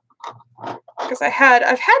working. Because I've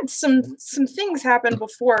had some things happen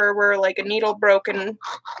before where like a needle broke and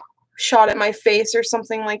shot at my face or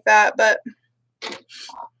something like that, but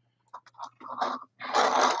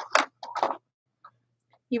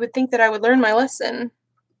you would think that I would learn my lesson,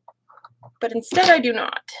 but instead I do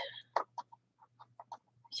not.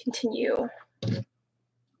 Continue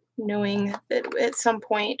knowing that at some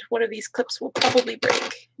point one of these clips will probably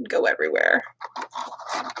break and go everywhere.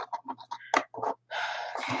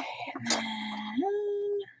 Okay, and then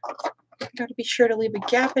gotta be sure to leave a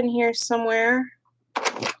gap in here somewhere.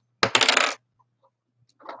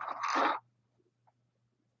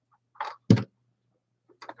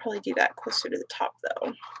 Probably do that closer to the top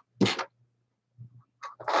though.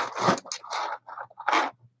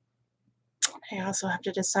 I also have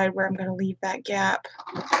to decide where I'm going to leave that gap.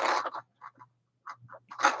 I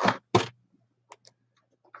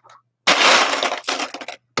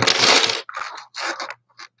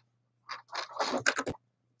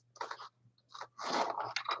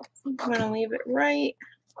think I'm going to leave it right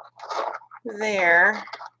there.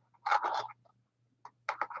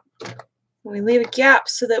 We leave a gap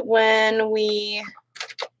so that when we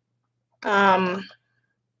go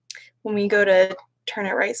to turn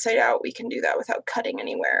it right side out, we can do that without cutting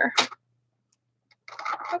anywhere.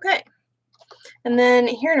 Okay. And then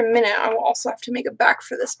here in a minute, I will also have to make a back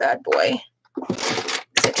for this bad boy.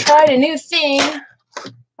 So I tried a new thing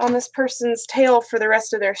on this person's tail for the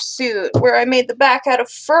rest of their suit, where I made the back out of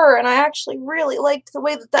fur, and I actually really liked the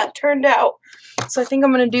way that that turned out. So I think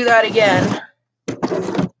I'm going to do that again.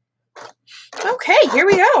 Okay, here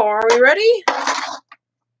we go. Are we ready? Aye,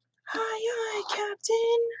 aye,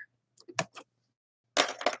 Captain.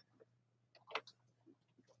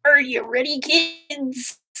 Are you ready,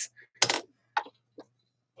 kids?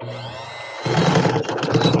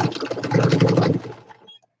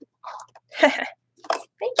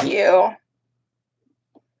 Thank you.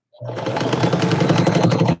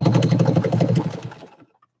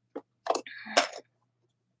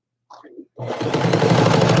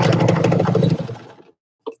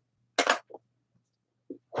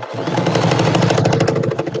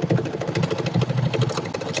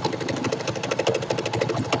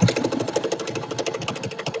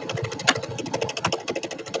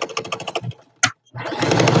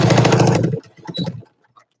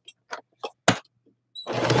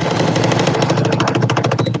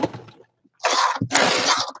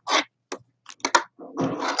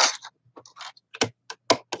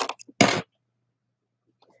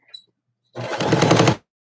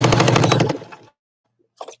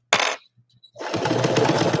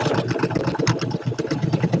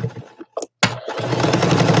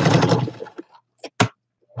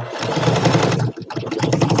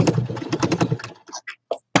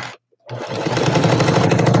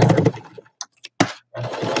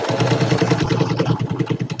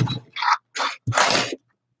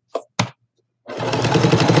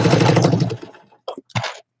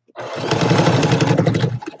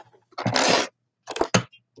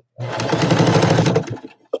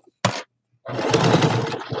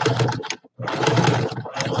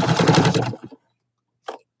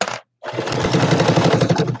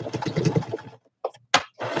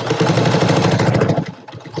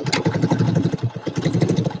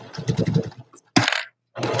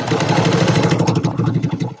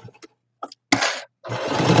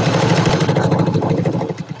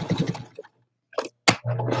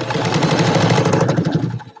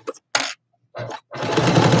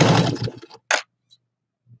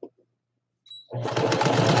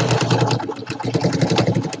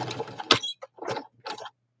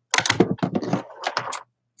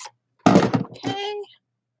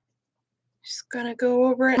 Gonna go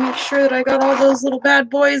over and make sure that I got all those little bad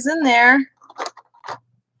boys in there.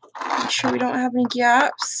 Make sure we don't have any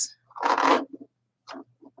gaps. I'm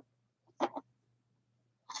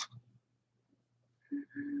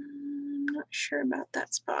not sure about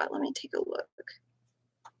that spot. Let me take a look.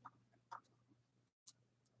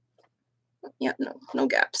 Yep, no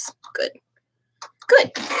gaps. Good.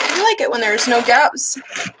 Good. I like it when there's no gaps.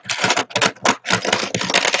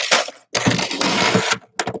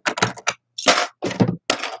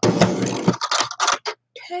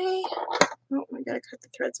 Okay. Oh, we gotta cut the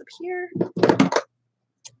threads up here.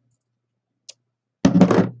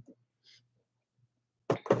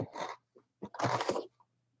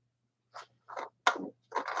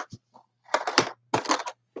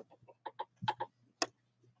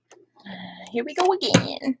 Here we go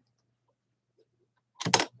again.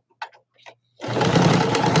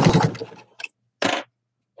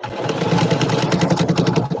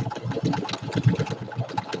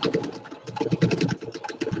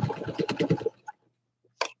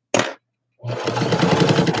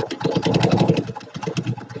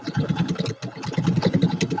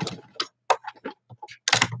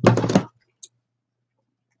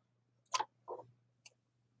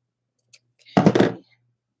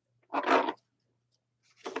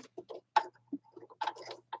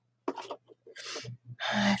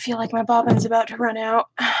 I feel like my bobbin's about to run out.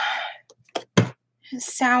 It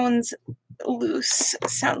sounds loose. It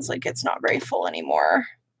sounds like it's not very full anymore.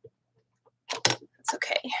 It's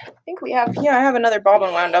okay. I think we have, yeah, I have another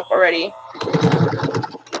bobbin wound up already.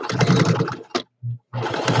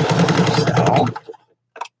 So,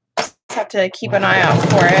 just have to keep an eye out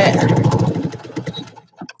for it.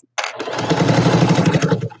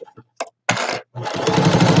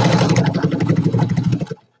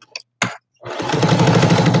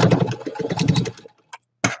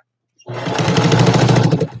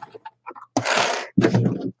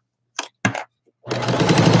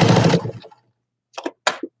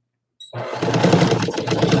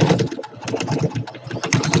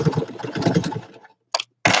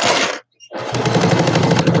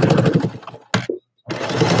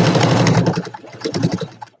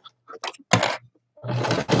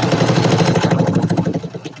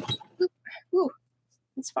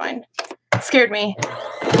 It's fine. It scared me.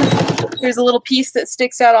 There's a little piece that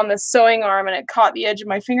sticks out on the sewing arm and it caught the edge of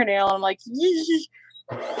my fingernail and I'm like, yee.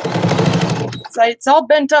 So it's all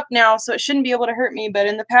bent up now, so it shouldn't be able to hurt me, but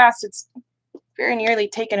in the past it's very nearly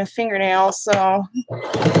taken a fingernail, so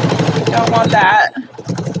don't want that.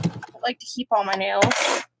 I like to keep all my nails.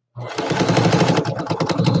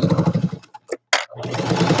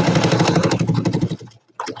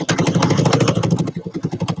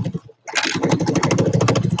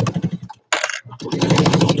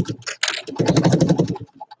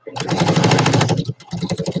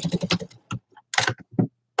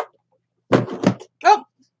 Oh,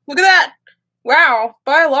 look at that. Wow,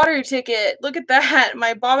 buy a lottery ticket. Look at that.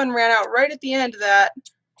 My bobbin ran out right at the end of that.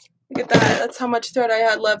 Look at that. That's how much thread I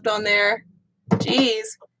had left on there. Jeez.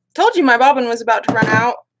 Told you my bobbin was about to run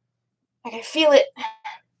out. I can feel it.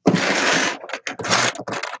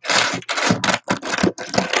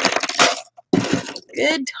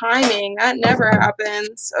 Good timing. That never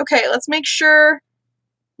happens. Okay, let's make sure.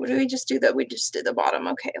 What did we just do? That we just did the bottom.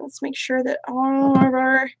 Okay, let's make sure that all of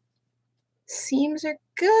our seams are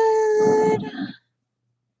good.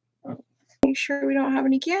 Make sure we don't have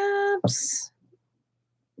any gaps.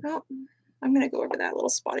 Oh, I'm going to go over that little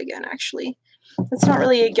spot again, actually. That's not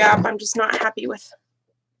really a gap. I'm just not happy with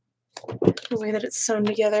the way that it's sewn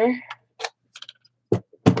together. Look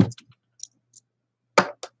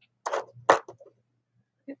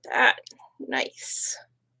at that. Nice.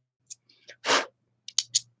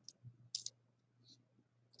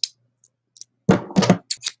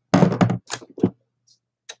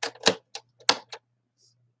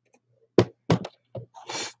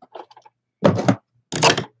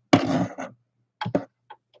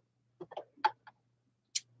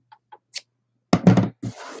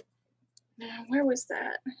 Now, where was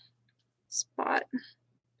that spot?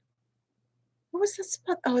 What was that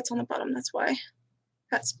spot? Oh, it's on the bottom. That's why.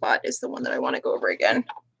 That spot is the one that I want to go over again.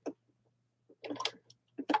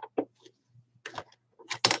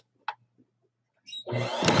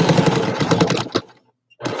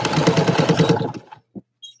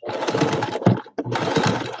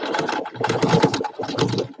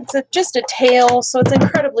 It's just a tail, so it's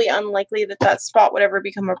incredibly unlikely that that spot would ever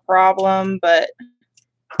become a problem, but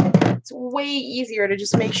it's way easier to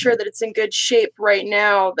just make sure that it's in good shape right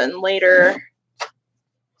now than later.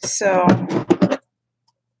 So,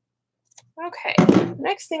 okay,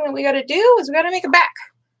 next thing that we got to do is we got to make a back.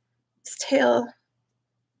 This tail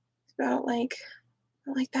is about like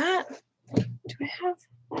that. Do I have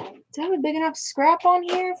a big enough scrap on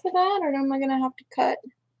here for that, or am I gonna have to cut?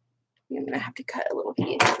 I'm gonna have to cut a little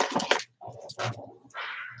piece.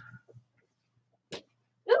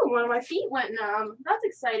 Ooh, one of my feet went numb. That's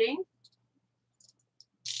exciting.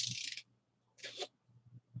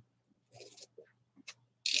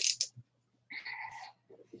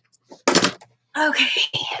 Okay.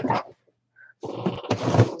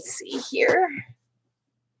 Let's see here.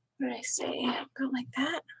 What did I say? Go like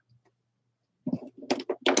that.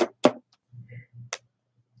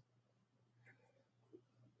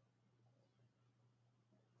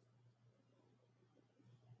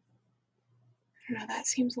 I don't know, that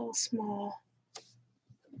seems a little small.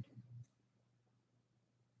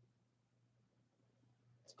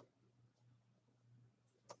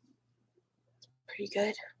 pretty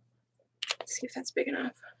good. Let's see if that's big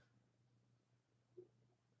enough.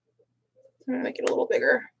 I'm gonna make it a little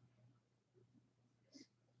bigger.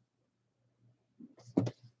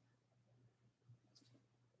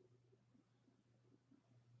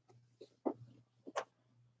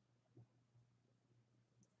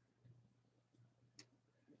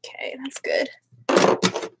 Okay, that's good.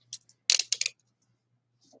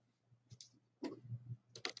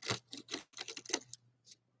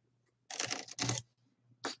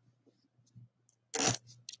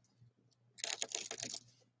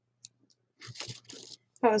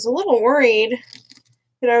 I was a little worried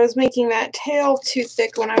that I was making that tail too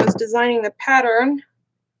thick when I was designing the pattern,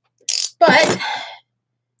 but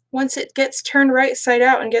once it gets turned right side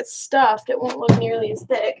out and gets stuffed, it won't look nearly as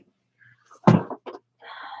thick.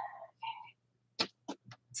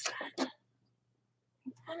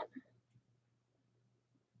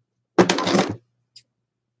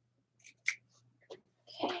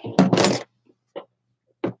 Okay.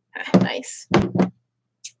 Nice.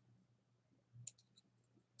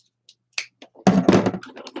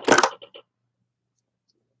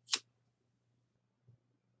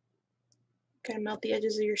 Gotta melt the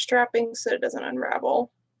edges of your strapping so it doesn't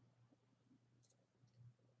unravel.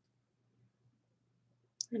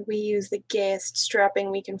 And we use the gayest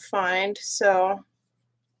strapping we can find, so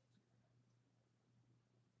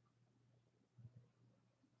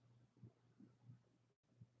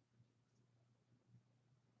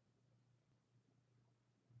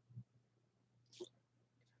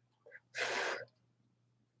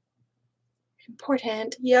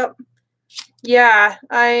important. Yep. Yeah,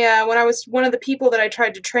 I when I was one of the people that I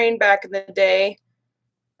tried to train back in the day,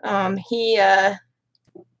 he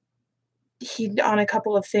on a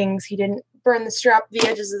couple of things he didn't burn the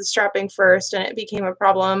edges of the strapping first, and it became a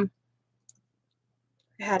problem.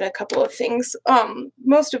 I had a couple of things.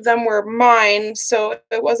 Most of them were mine, so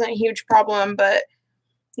it wasn't a huge problem, but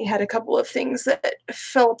he had a couple of things that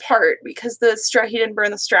fell apart because he didn't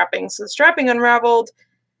burn the strapping, so the strapping unraveled,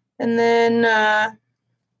 and then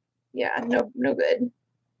yeah, no good.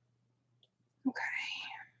 Okay,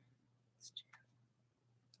 let's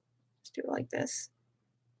do it like this,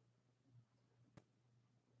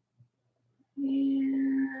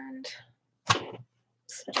 and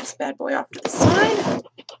set this bad boy off to the side.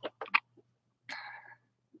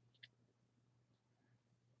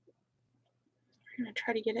 I'm gonna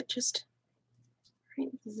try to get it just right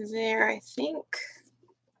there, I think.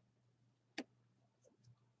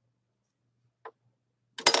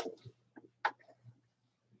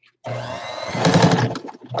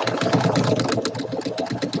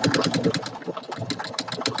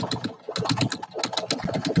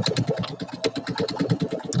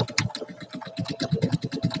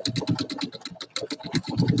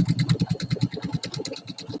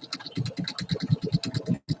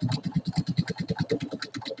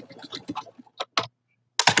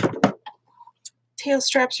 Tail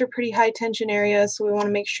straps are pretty high tension areas, so we want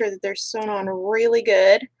to make sure that they're sewn on really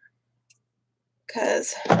good,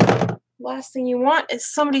 because last thing you want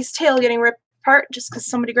is somebody's tail getting ripped apart just because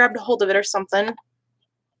somebody grabbed a hold of it or something.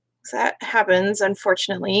 That happens,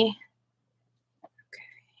 unfortunately.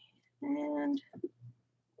 Okay, and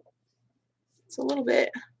it's a little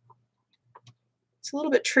bit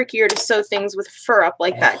trickier to sew things with fur up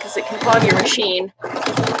like that because it can clog your machine.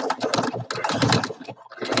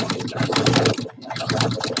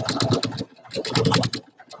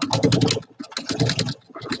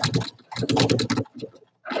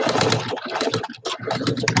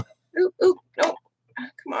 Oop, oop, nope.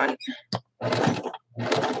 Come on.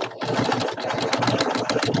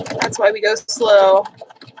 That's why we go slow.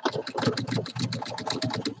 There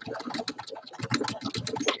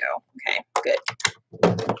we go. Okay, good.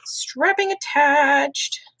 Strapping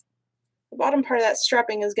attached. The bottom part of that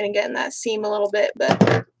strapping is going to get in that seam a little bit, but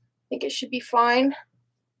I think it should be fine.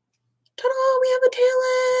 Ta-da! We have a tail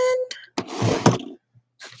end!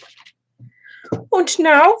 And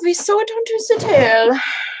now we sew it onto the tail.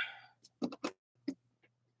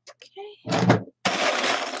 Okay.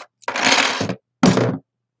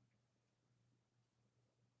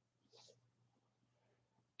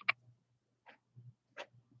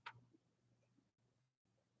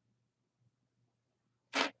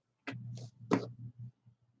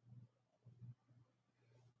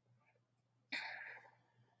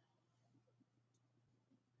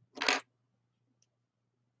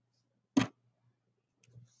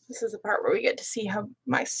 This is the part where we get to see how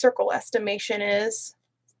my circle estimation is.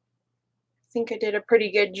 I think I did a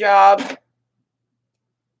pretty good job,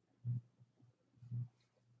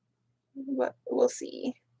 but we'll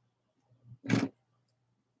see.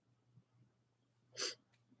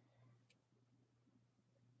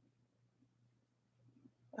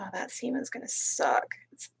 Oh, that seam is gonna suck.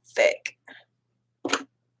 It's thick.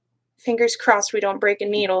 Fingers crossed we don't break a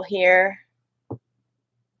needle here.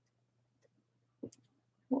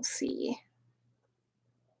 We'll see.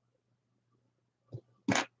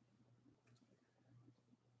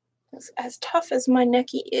 As tough as my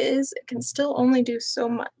necky is, it can still only do so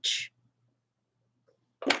much.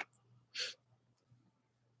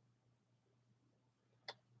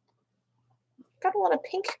 Got a lot of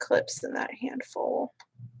pink clips in that handful.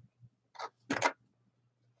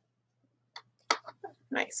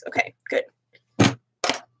 Nice, okay, good.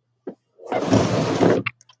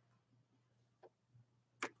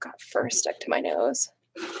 Got fur stuck to my nose.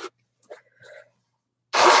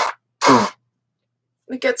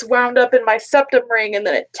 It gets wound up in my septum ring and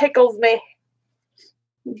then it tickles me.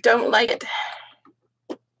 Don't like it.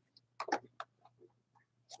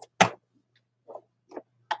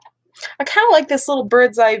 I kind of like this little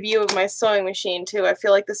bird's eye view of my sewing machine too. I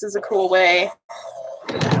feel like this is a cool way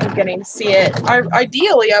of getting to see it.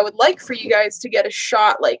 Ideally, I would like for you guys to get a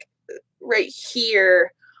shot like right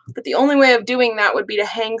here, but the only way of doing that would be to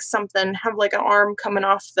hang something, have like an arm coming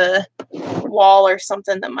off the wall or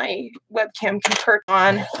something that my webcam can perch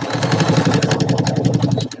on.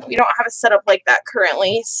 We don't have a setup like that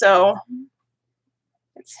currently, so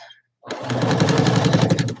it's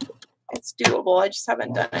doable. I just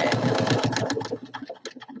haven't done it.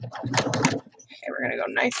 Okay, we're gonna go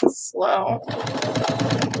nice and slow.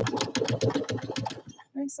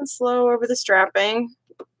 Nice and slow over the strapping.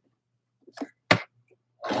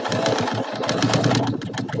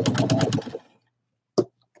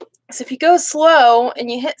 So if you go slow and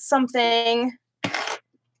you hit something,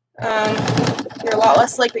 you're a lot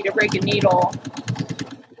less likely to break a needle.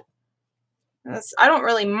 I don't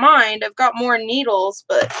really mind. I've got more needles,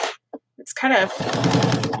 but it's kind of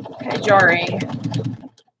jarring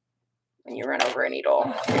when you run over a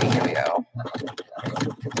needle. Okay, here we go.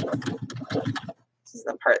 This is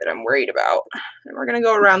the part that I'm worried about. And we're going to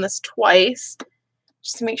go around this twice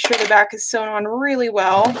just to make sure the back is sewn on really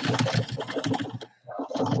well.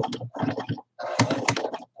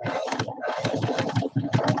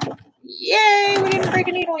 Yay, we didn't break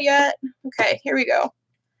a needle yet. Okay, here we go.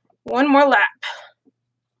 One more lap.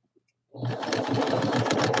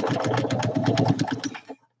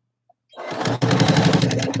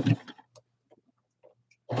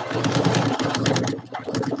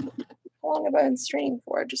 How long have I been straining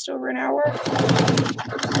for? Just over an hour?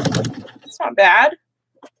 It's not bad.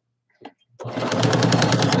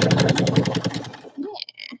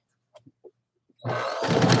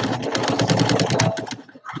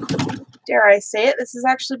 Dare I say it, this has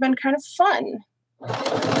actually been kind of fun.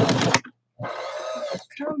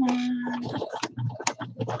 Come on.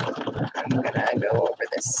 I'm gonna go over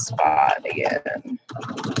this spot again.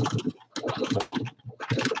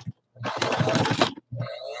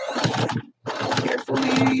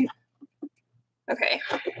 Carefully. Okay.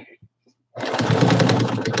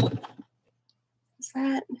 Is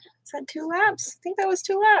that 2 laps? I think that was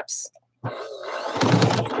 2 laps.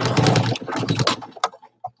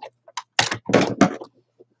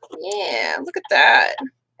 Yeah, look at that.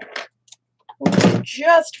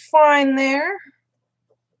 Just fine there.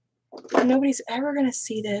 Nobody's ever gonna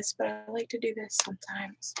see this, but I like to do this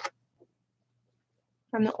sometimes.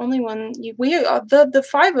 I'm the only one. The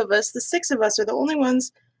 5 of us, the 6 of us, are the only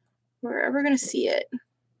ones who are ever gonna see it.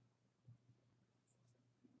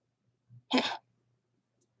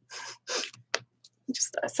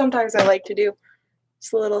 Just sometimes I like to do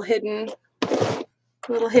just a little hidden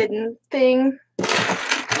thing.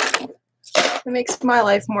 It makes my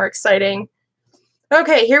life more exciting.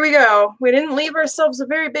 Okay, here we go. We didn't leave ourselves a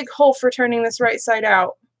very big hole for turning this right side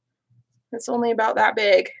out. It's only about that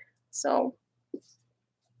big. So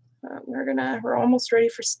we're almost ready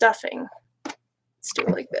for stuffing. Let's do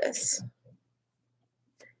it like this.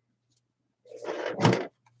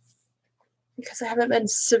 Because I haven't been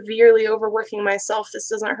severely overworking myself, this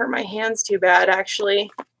doesn't hurt my hands too bad,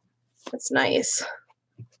 actually. That's nice.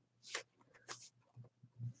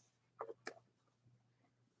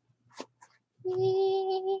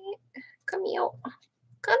 Come here.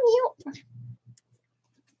 Come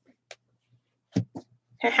here.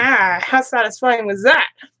 Haha, how satisfying was that?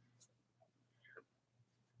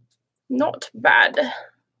 Not bad. Okay.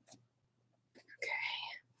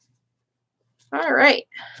 All right.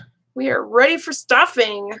 We are ready for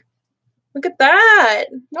stuffing. Look at that.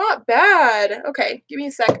 Not bad. Okay, give me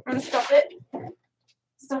a sec. I'm going to stuff it.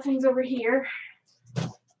 Stuffing's over here.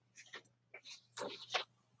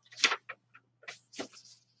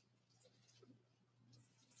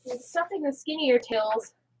 And stuffing the skinnier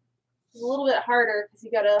tails is a little bit harder because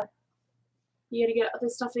you gotta You gotta get the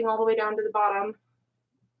stuffing all the way down to the bottom.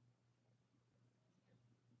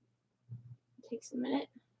 It takes a minute.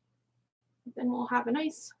 Then we'll have a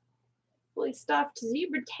nice, fully stuffed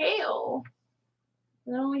zebra tail.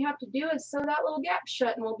 And then all we have to do is sew that little gap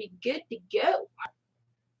shut and we'll be good to go.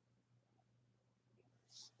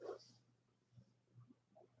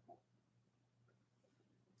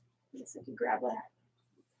 I guess I could grab a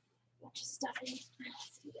bunch of stuffing.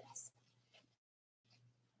 Let's do this.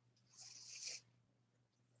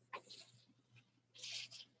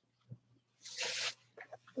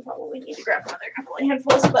 I probably need to grab another couple of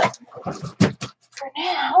handfuls, but for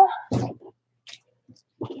now,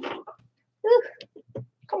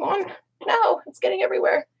 come on. No, it's getting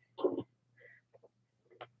everywhere.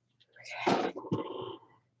 Okay.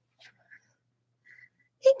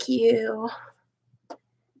 Thank you.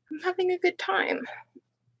 I'm having a good time.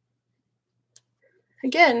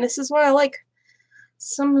 Again, this is why I like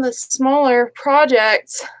some of the smaller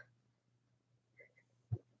projects.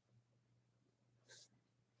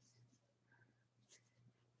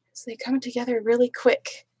 So they come together really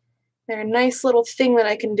quick. They're a nice little thing that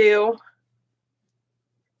I can do.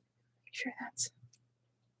 Make sure that's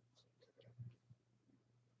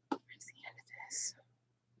where's the end of this.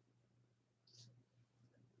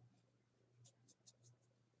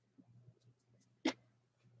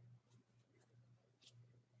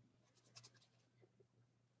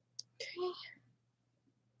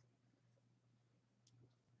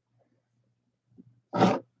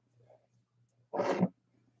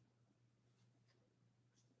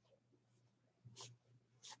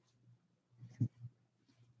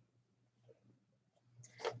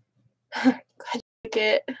 Glad you like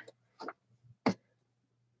it.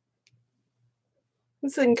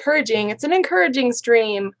 It's encouraging. It's an encouraging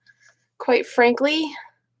stream. Quite frankly,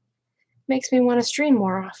 makes me want to stream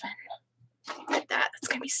more often. Look at that. That's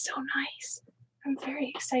going to be so nice. I'm very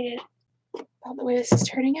excited about the way this is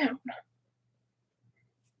turning out.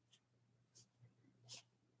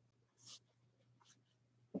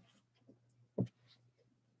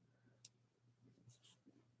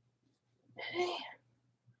 Okay.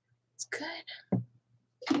 It's good.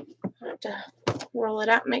 I have to roll it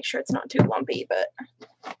out and make sure it's not too lumpy, but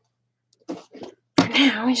for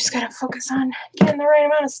now, we just gotta focus on getting the right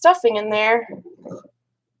amount of stuffing in there.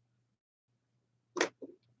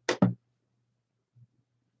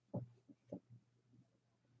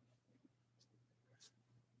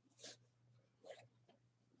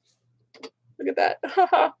 Look at that.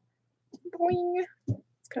 Haha. Boing.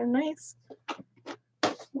 It's kind of nice.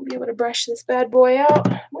 We'll be able to brush this bad boy out.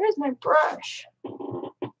 Where's my brush?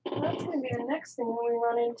 That's going to be the next thing we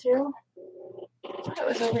run into. I thought it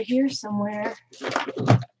was over here somewhere.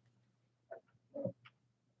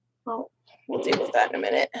 Oh, we'll deal with that in a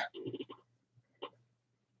minute.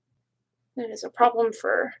 That is a problem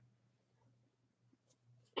for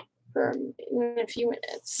in a few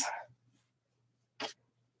minutes.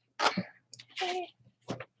 Okay.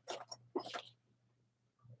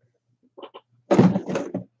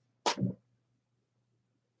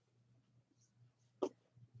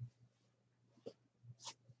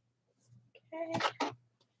 Okay.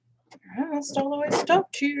 Almost all the way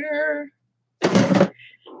stuffed here.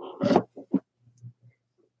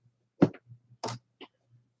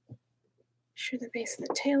 Sure the base of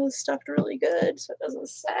the tail is stuffed really good so it doesn't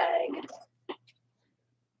sag.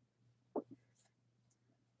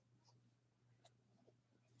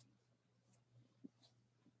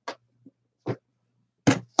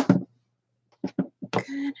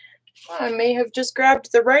 Good. I may have just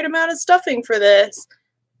grabbed the right amount of stuffing for this.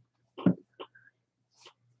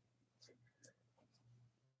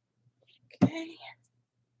 Okay.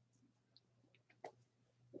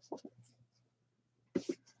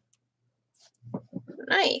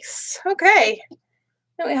 Nice. Okay.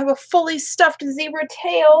 Now we have a fully stuffed zebra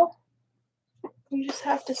tail. You just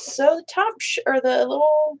have to sew the top or the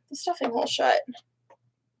stuffing hole shut.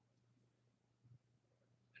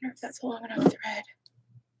 I wonder if that's a long enough thread.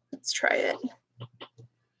 Let's try it.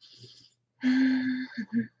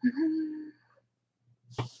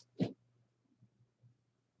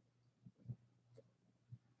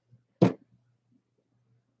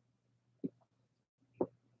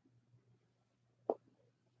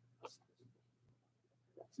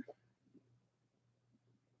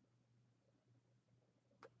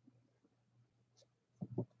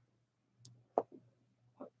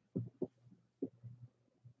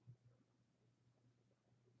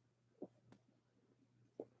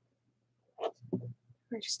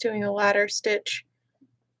 We're just doing a ladder stitch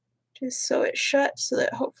just so it's shut so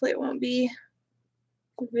that hopefully it won't be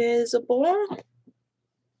visible.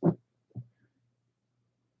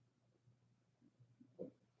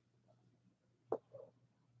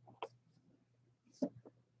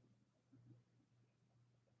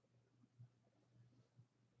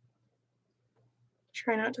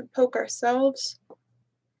 Try not to poke ourselves.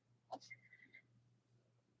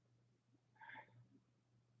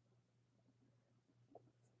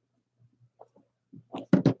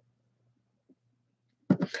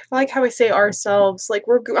 I like how I say ourselves, like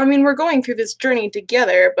we're going through this journey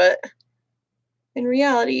together, but in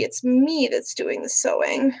reality, it's me that's doing the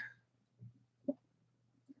sewing.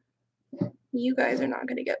 You guys are not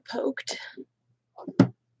going to get poked.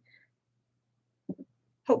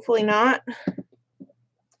 Hopefully not.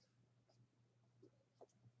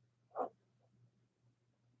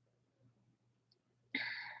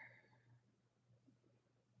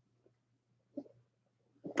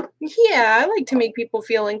 Yeah, I like to make people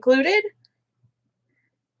feel included.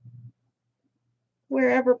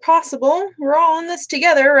 Wherever possible. We're all in this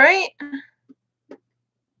together, right? Make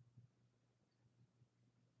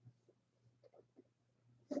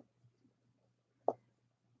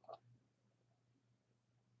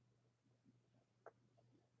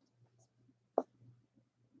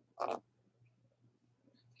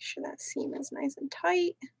sure that seam is nice and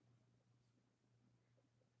tight.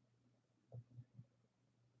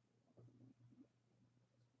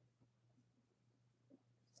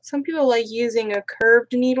 Some people like using a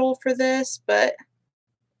curved needle for this, but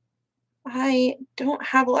I don't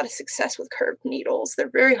have a lot of success with curved needles. They're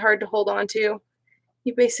very hard to hold on to.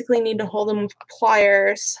 You basically need to hold them with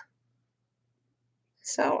pliers.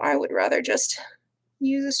 So I would rather just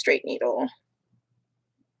use a straight needle.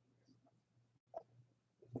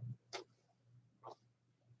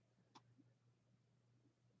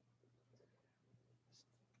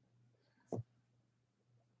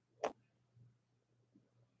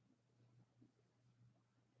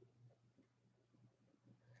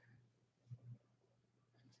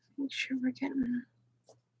 Make sure we're getting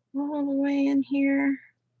all the way in here.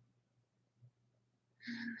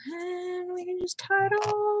 And we can just tie it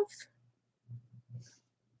off.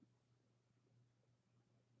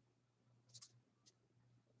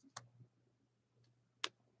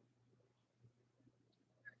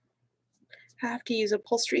 I have to use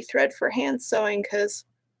upholstery thread for hand sewing because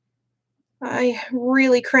I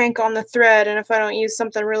really crank on the thread, and if I don't use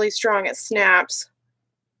something really strong, it snaps.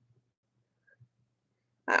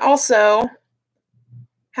 I also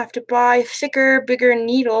have to buy thicker, bigger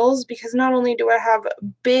needles because not only do I have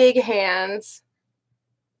big hands,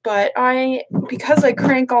 but because I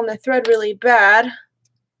crank on the thread really bad,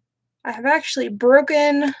 I have actually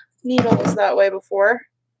broken needles that way before.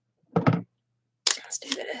 Let's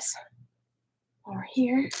do this over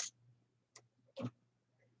here.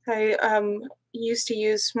 I used to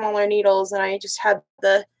use smaller needles, and I just had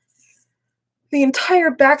the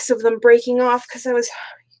entire backs of them breaking off because I was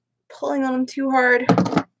pulling on them too hard.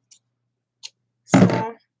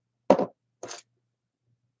 So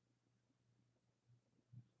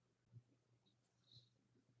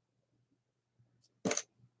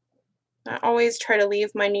I always try to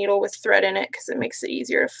leave my needle with thread in it because it makes it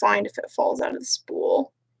easier to find if it falls out of the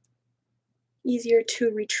spool. Easier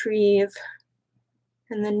to retrieve.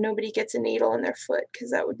 And then nobody gets a needle in their foot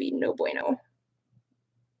because that would be no bueno.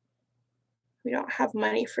 We don't have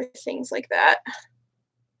money for things like that.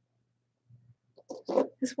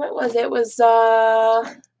 What was it? It was,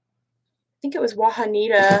 I think it was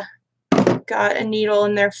Wahanita got a needle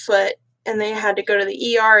in their foot, and they had to go to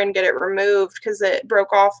the ER and get it removed because it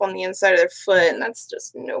broke off on the inside of their foot, and that's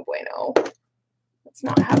just no bueno. Let's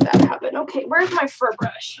not have that happen. Okay, where's my fur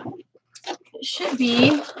brush? It should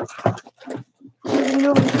be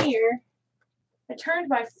over here. I turned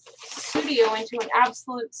my studio into an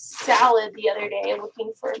absolute salad the other day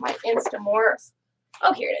looking for my Instamorph.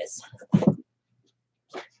 Oh, here it is.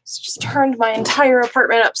 It's just turned my entire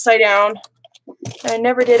apartment upside down. And I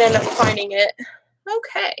never did end up finding it.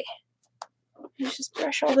 Okay. Let's just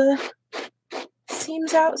brush all the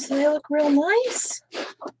seams out so they look real nice.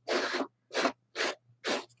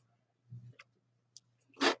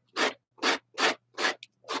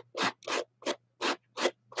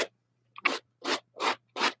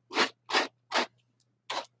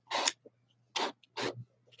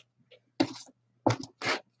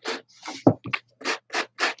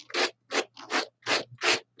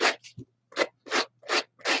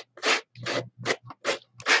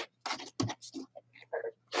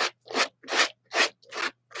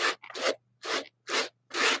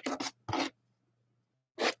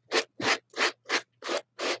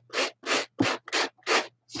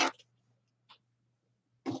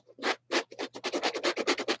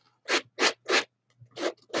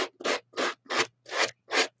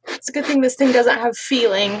 It's a good thing this thing doesn't have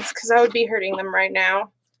feelings because I would be hurting them right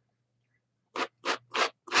now.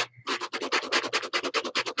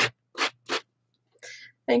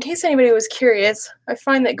 In case anybody was curious, I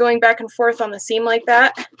find that going back and forth on the seam like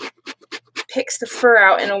that picks the fur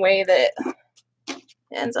out in a way that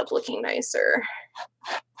ends up looking nicer.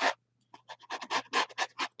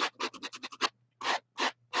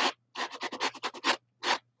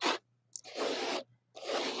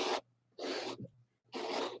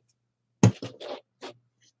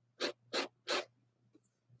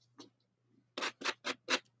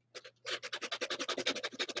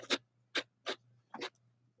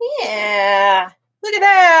 Yeah, look at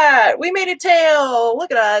that. We made a tail.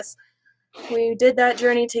 Look at us. We did that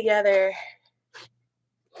journey together.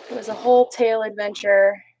 It was a whole tail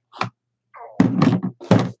adventure.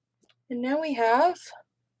 And now we have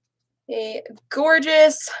a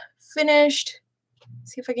gorgeous finished,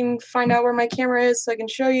 see if I can find out where my camera is so I can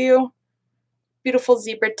show you. Beautiful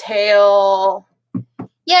zebra tail.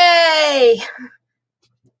 Yay!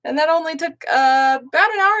 And that only took about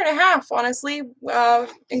an hour and a half, honestly,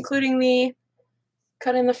 including the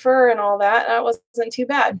cutting the fur and all that. That wasn't too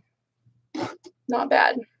bad. Not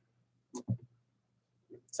bad.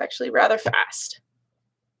 It's actually rather fast.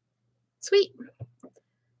 Sweet.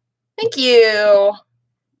 Thank you.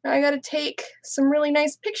 Now I gotta take some really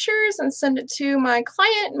nice pictures and send it to my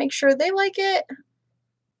client and make sure they like it.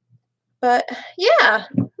 But yeah,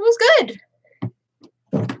 it was good.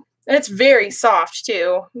 And it's very soft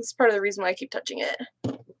too. That's part of the reason why I keep touching it.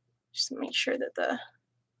 Just to make sure that the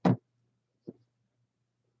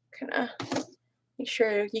make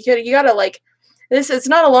sure you gotta like this. It's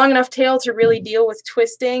not a long enough tail to really deal with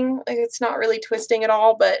twisting. Like it's not really twisting at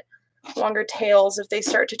all, but longer tails, if they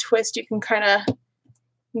start to twist, you can kind of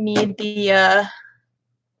need the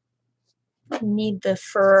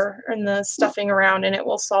fur and the stuffing around, and it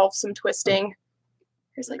will solve some twisting.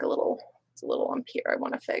 Here's like a little lump here I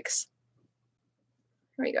want to fix.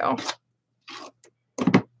 There we go.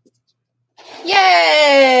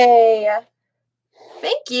 Yay!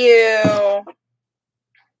 Thank you.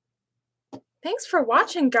 Thanks for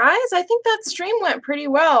watching, guys. I think that stream went pretty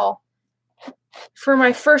well. For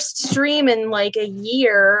my first stream in like a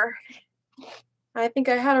year, I think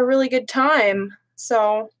I had a really good time.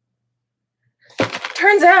 So,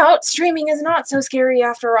 turns out streaming is not so scary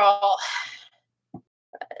after all.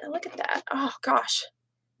 Look at that. Oh gosh.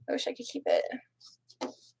 I wish I could keep it.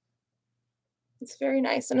 It's very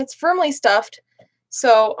nice, and it's firmly stuffed.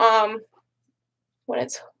 So, when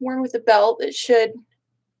it's worn with the belt, it should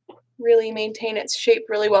really maintain its shape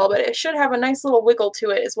really well, but it should have a nice little wiggle to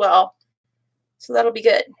it as well. So that'll be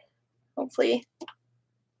good. Hopefully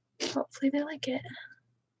they like it.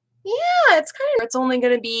 Yeah, it's only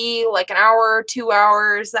going to be like an hour, 2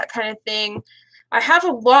 hours, that kind of thing. I have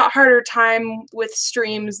a lot harder time with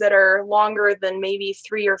streams that are longer than maybe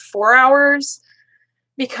 3 or 4 hours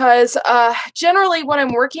because generally when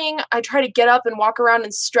I'm working, I try to get up and walk around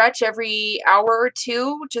and stretch every hour or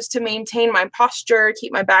two just to maintain my posture,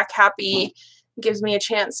 keep my back happy. It gives me a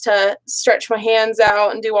chance to stretch my hands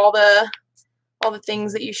out and do all the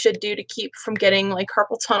things that you should do to keep from getting like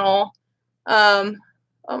carpal tunnel. Oh,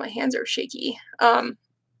 my hands are shaky.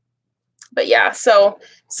 But yeah, so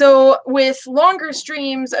with longer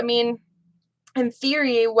streams, I mean, in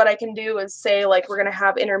theory, what I can do is say like we're gonna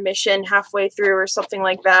have intermission halfway through or something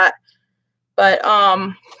like that. But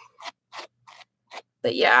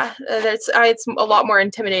yeah, it's a lot more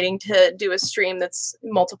intimidating to do a stream that's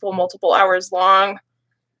multiple hours long.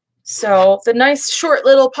 So the nice short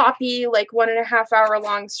little poppy, like 1.5 hour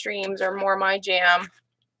long streams are more my jam.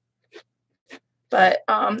 But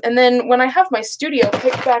and then when I have my studio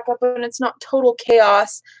picked back up and it's not total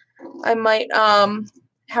chaos, I might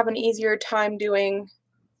have an easier time doing.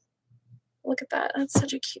 Look at that. That's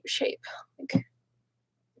such a cute shape. Like,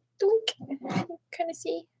 kind of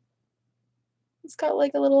see. It's got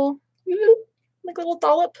like a little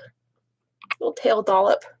dollop, little tail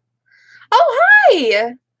dollop. Oh,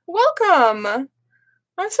 hi! Welcome.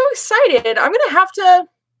 I'm so excited. I'm gonna have to.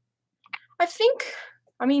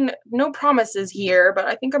 I mean, no promises here, but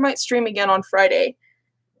I think I might stream again on Friday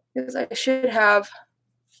because I should have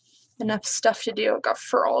enough stuff to do. I've got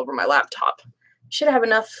fur all over my laptop. Should have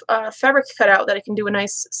enough fabric cut out that I can do a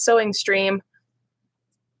nice sewing stream.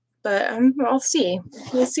 But I'll see.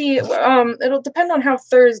 We'll see. It'll depend on how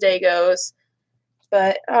Thursday goes.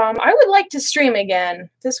 But I would like to stream again.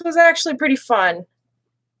 This was actually pretty fun.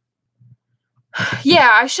 Yeah,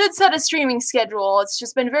 I should set a streaming schedule. It's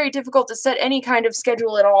just been very difficult to set any kind of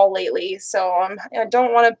schedule at all lately. So I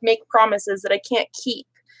don't want to make promises that I can't keep.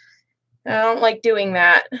 I don't like doing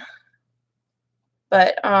that.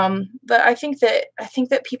 But I think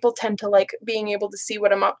that people tend to like being able to see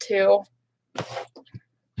what I'm up to.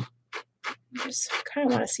 I just kind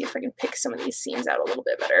of want to see if I can pick some of these seams out a little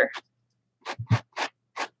bit better.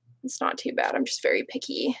 It's not too bad. I'm just very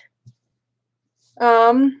picky.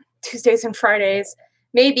 Tuesdays and Fridays.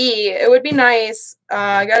 Maybe. It would be nice.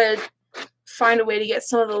 I gotta find a way to get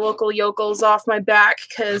some of the local yokels off my back,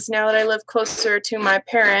 because now that I live closer to my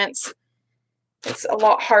parents, it's a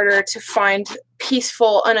lot harder to find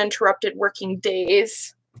peaceful, uninterrupted working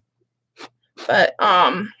days. But,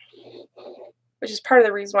 which is part of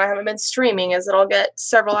the reason why I haven't been streaming, is that I'll get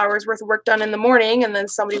several hours worth of work done in the morning, and then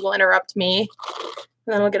somebody will interrupt me.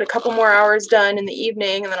 And then I'll get a couple more hours done in the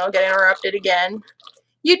evening, and then I'll get interrupted again.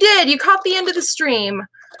 You did! You caught the end of the stream.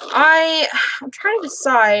 I'm trying to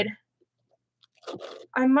decide.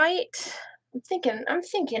 I'm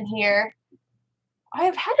thinking here.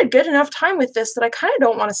 I've had a good enough time with this that I kind of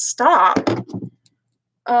don't want to stop.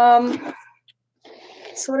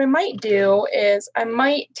 So what I might do is I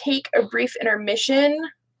might take a brief intermission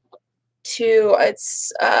to,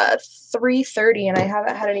 it's 3:30 and I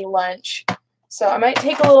haven't had any lunch. So I might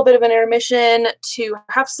take a little bit of an intermission to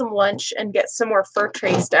have some lunch and get some more fur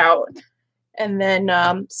traced out, and then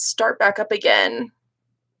start back up again.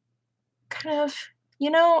 Kind of, you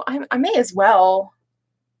know, I may as well.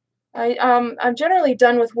 I'm generally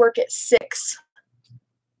done with work at 6.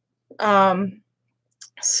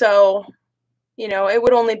 So, you know, it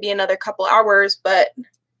would only be another couple hours, but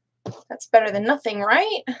that's better than nothing,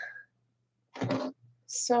 right?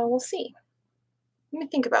 So we'll see. Let me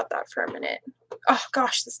think about that for a minute. Oh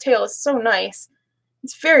gosh, this tail is so nice.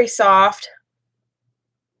 It's very soft.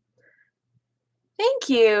 Thank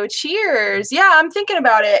you. Cheers. Yeah, I'm thinking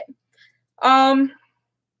about it.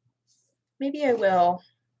 Maybe I will.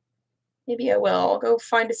 Maybe I will. I'll go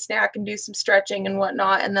find a snack and do some stretching and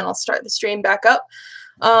whatnot, and then I'll start the stream back up.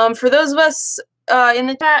 For those of us in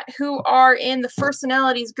the chat who are in the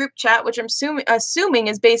Fursonalities group chat, which I'm assuming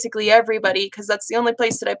is basically everybody, because that's the only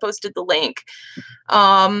place that I posted the link,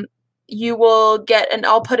 you will get, and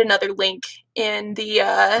I'll put another link in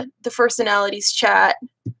the Fursonalities chat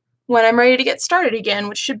when I'm ready to get started again,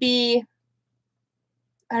 which should be,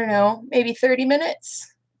 I don't know, maybe 30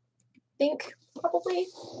 minutes, I think, probably.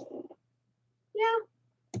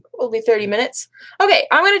 Yeah, probably 30 minutes. Okay,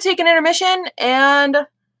 I'm going to take an intermission, and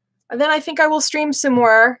then I think I will stream some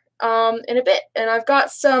more in a bit. And I've got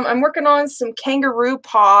I'm working on some kangaroo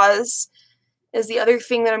paws is the other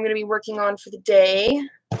thing that I'm going to be working on for the day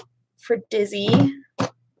for Dizzy.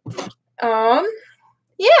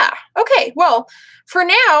 Yeah, okay, well, for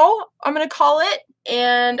now, I'm going to call it,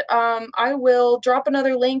 and I will drop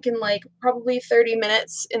another link in like probably 30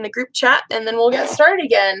 minutes in the group chat, and then we'll get started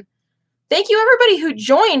again. Thank you, everybody who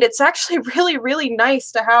joined. It's actually really, really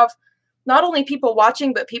nice to have not only people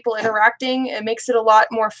watching, but people interacting. It makes it a lot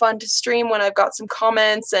more fun to stream when I've got some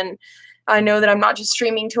comments, and I know that I'm not just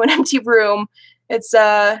streaming to an empty room. It's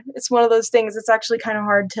one of those things. It's actually kind of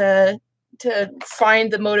hard to find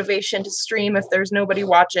the motivation to stream if there's nobody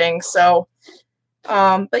watching. So,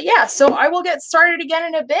 but yeah, so I will get started again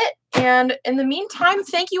in a bit. And in the meantime,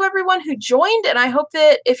 thank you everyone who joined. And I hope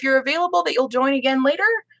that if you're available that you'll join again later.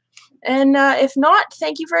 And if not,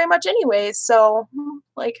 thank you very much anyways. So,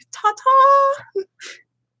 like, ta-ta!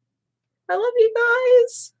 I love you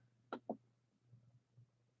guys!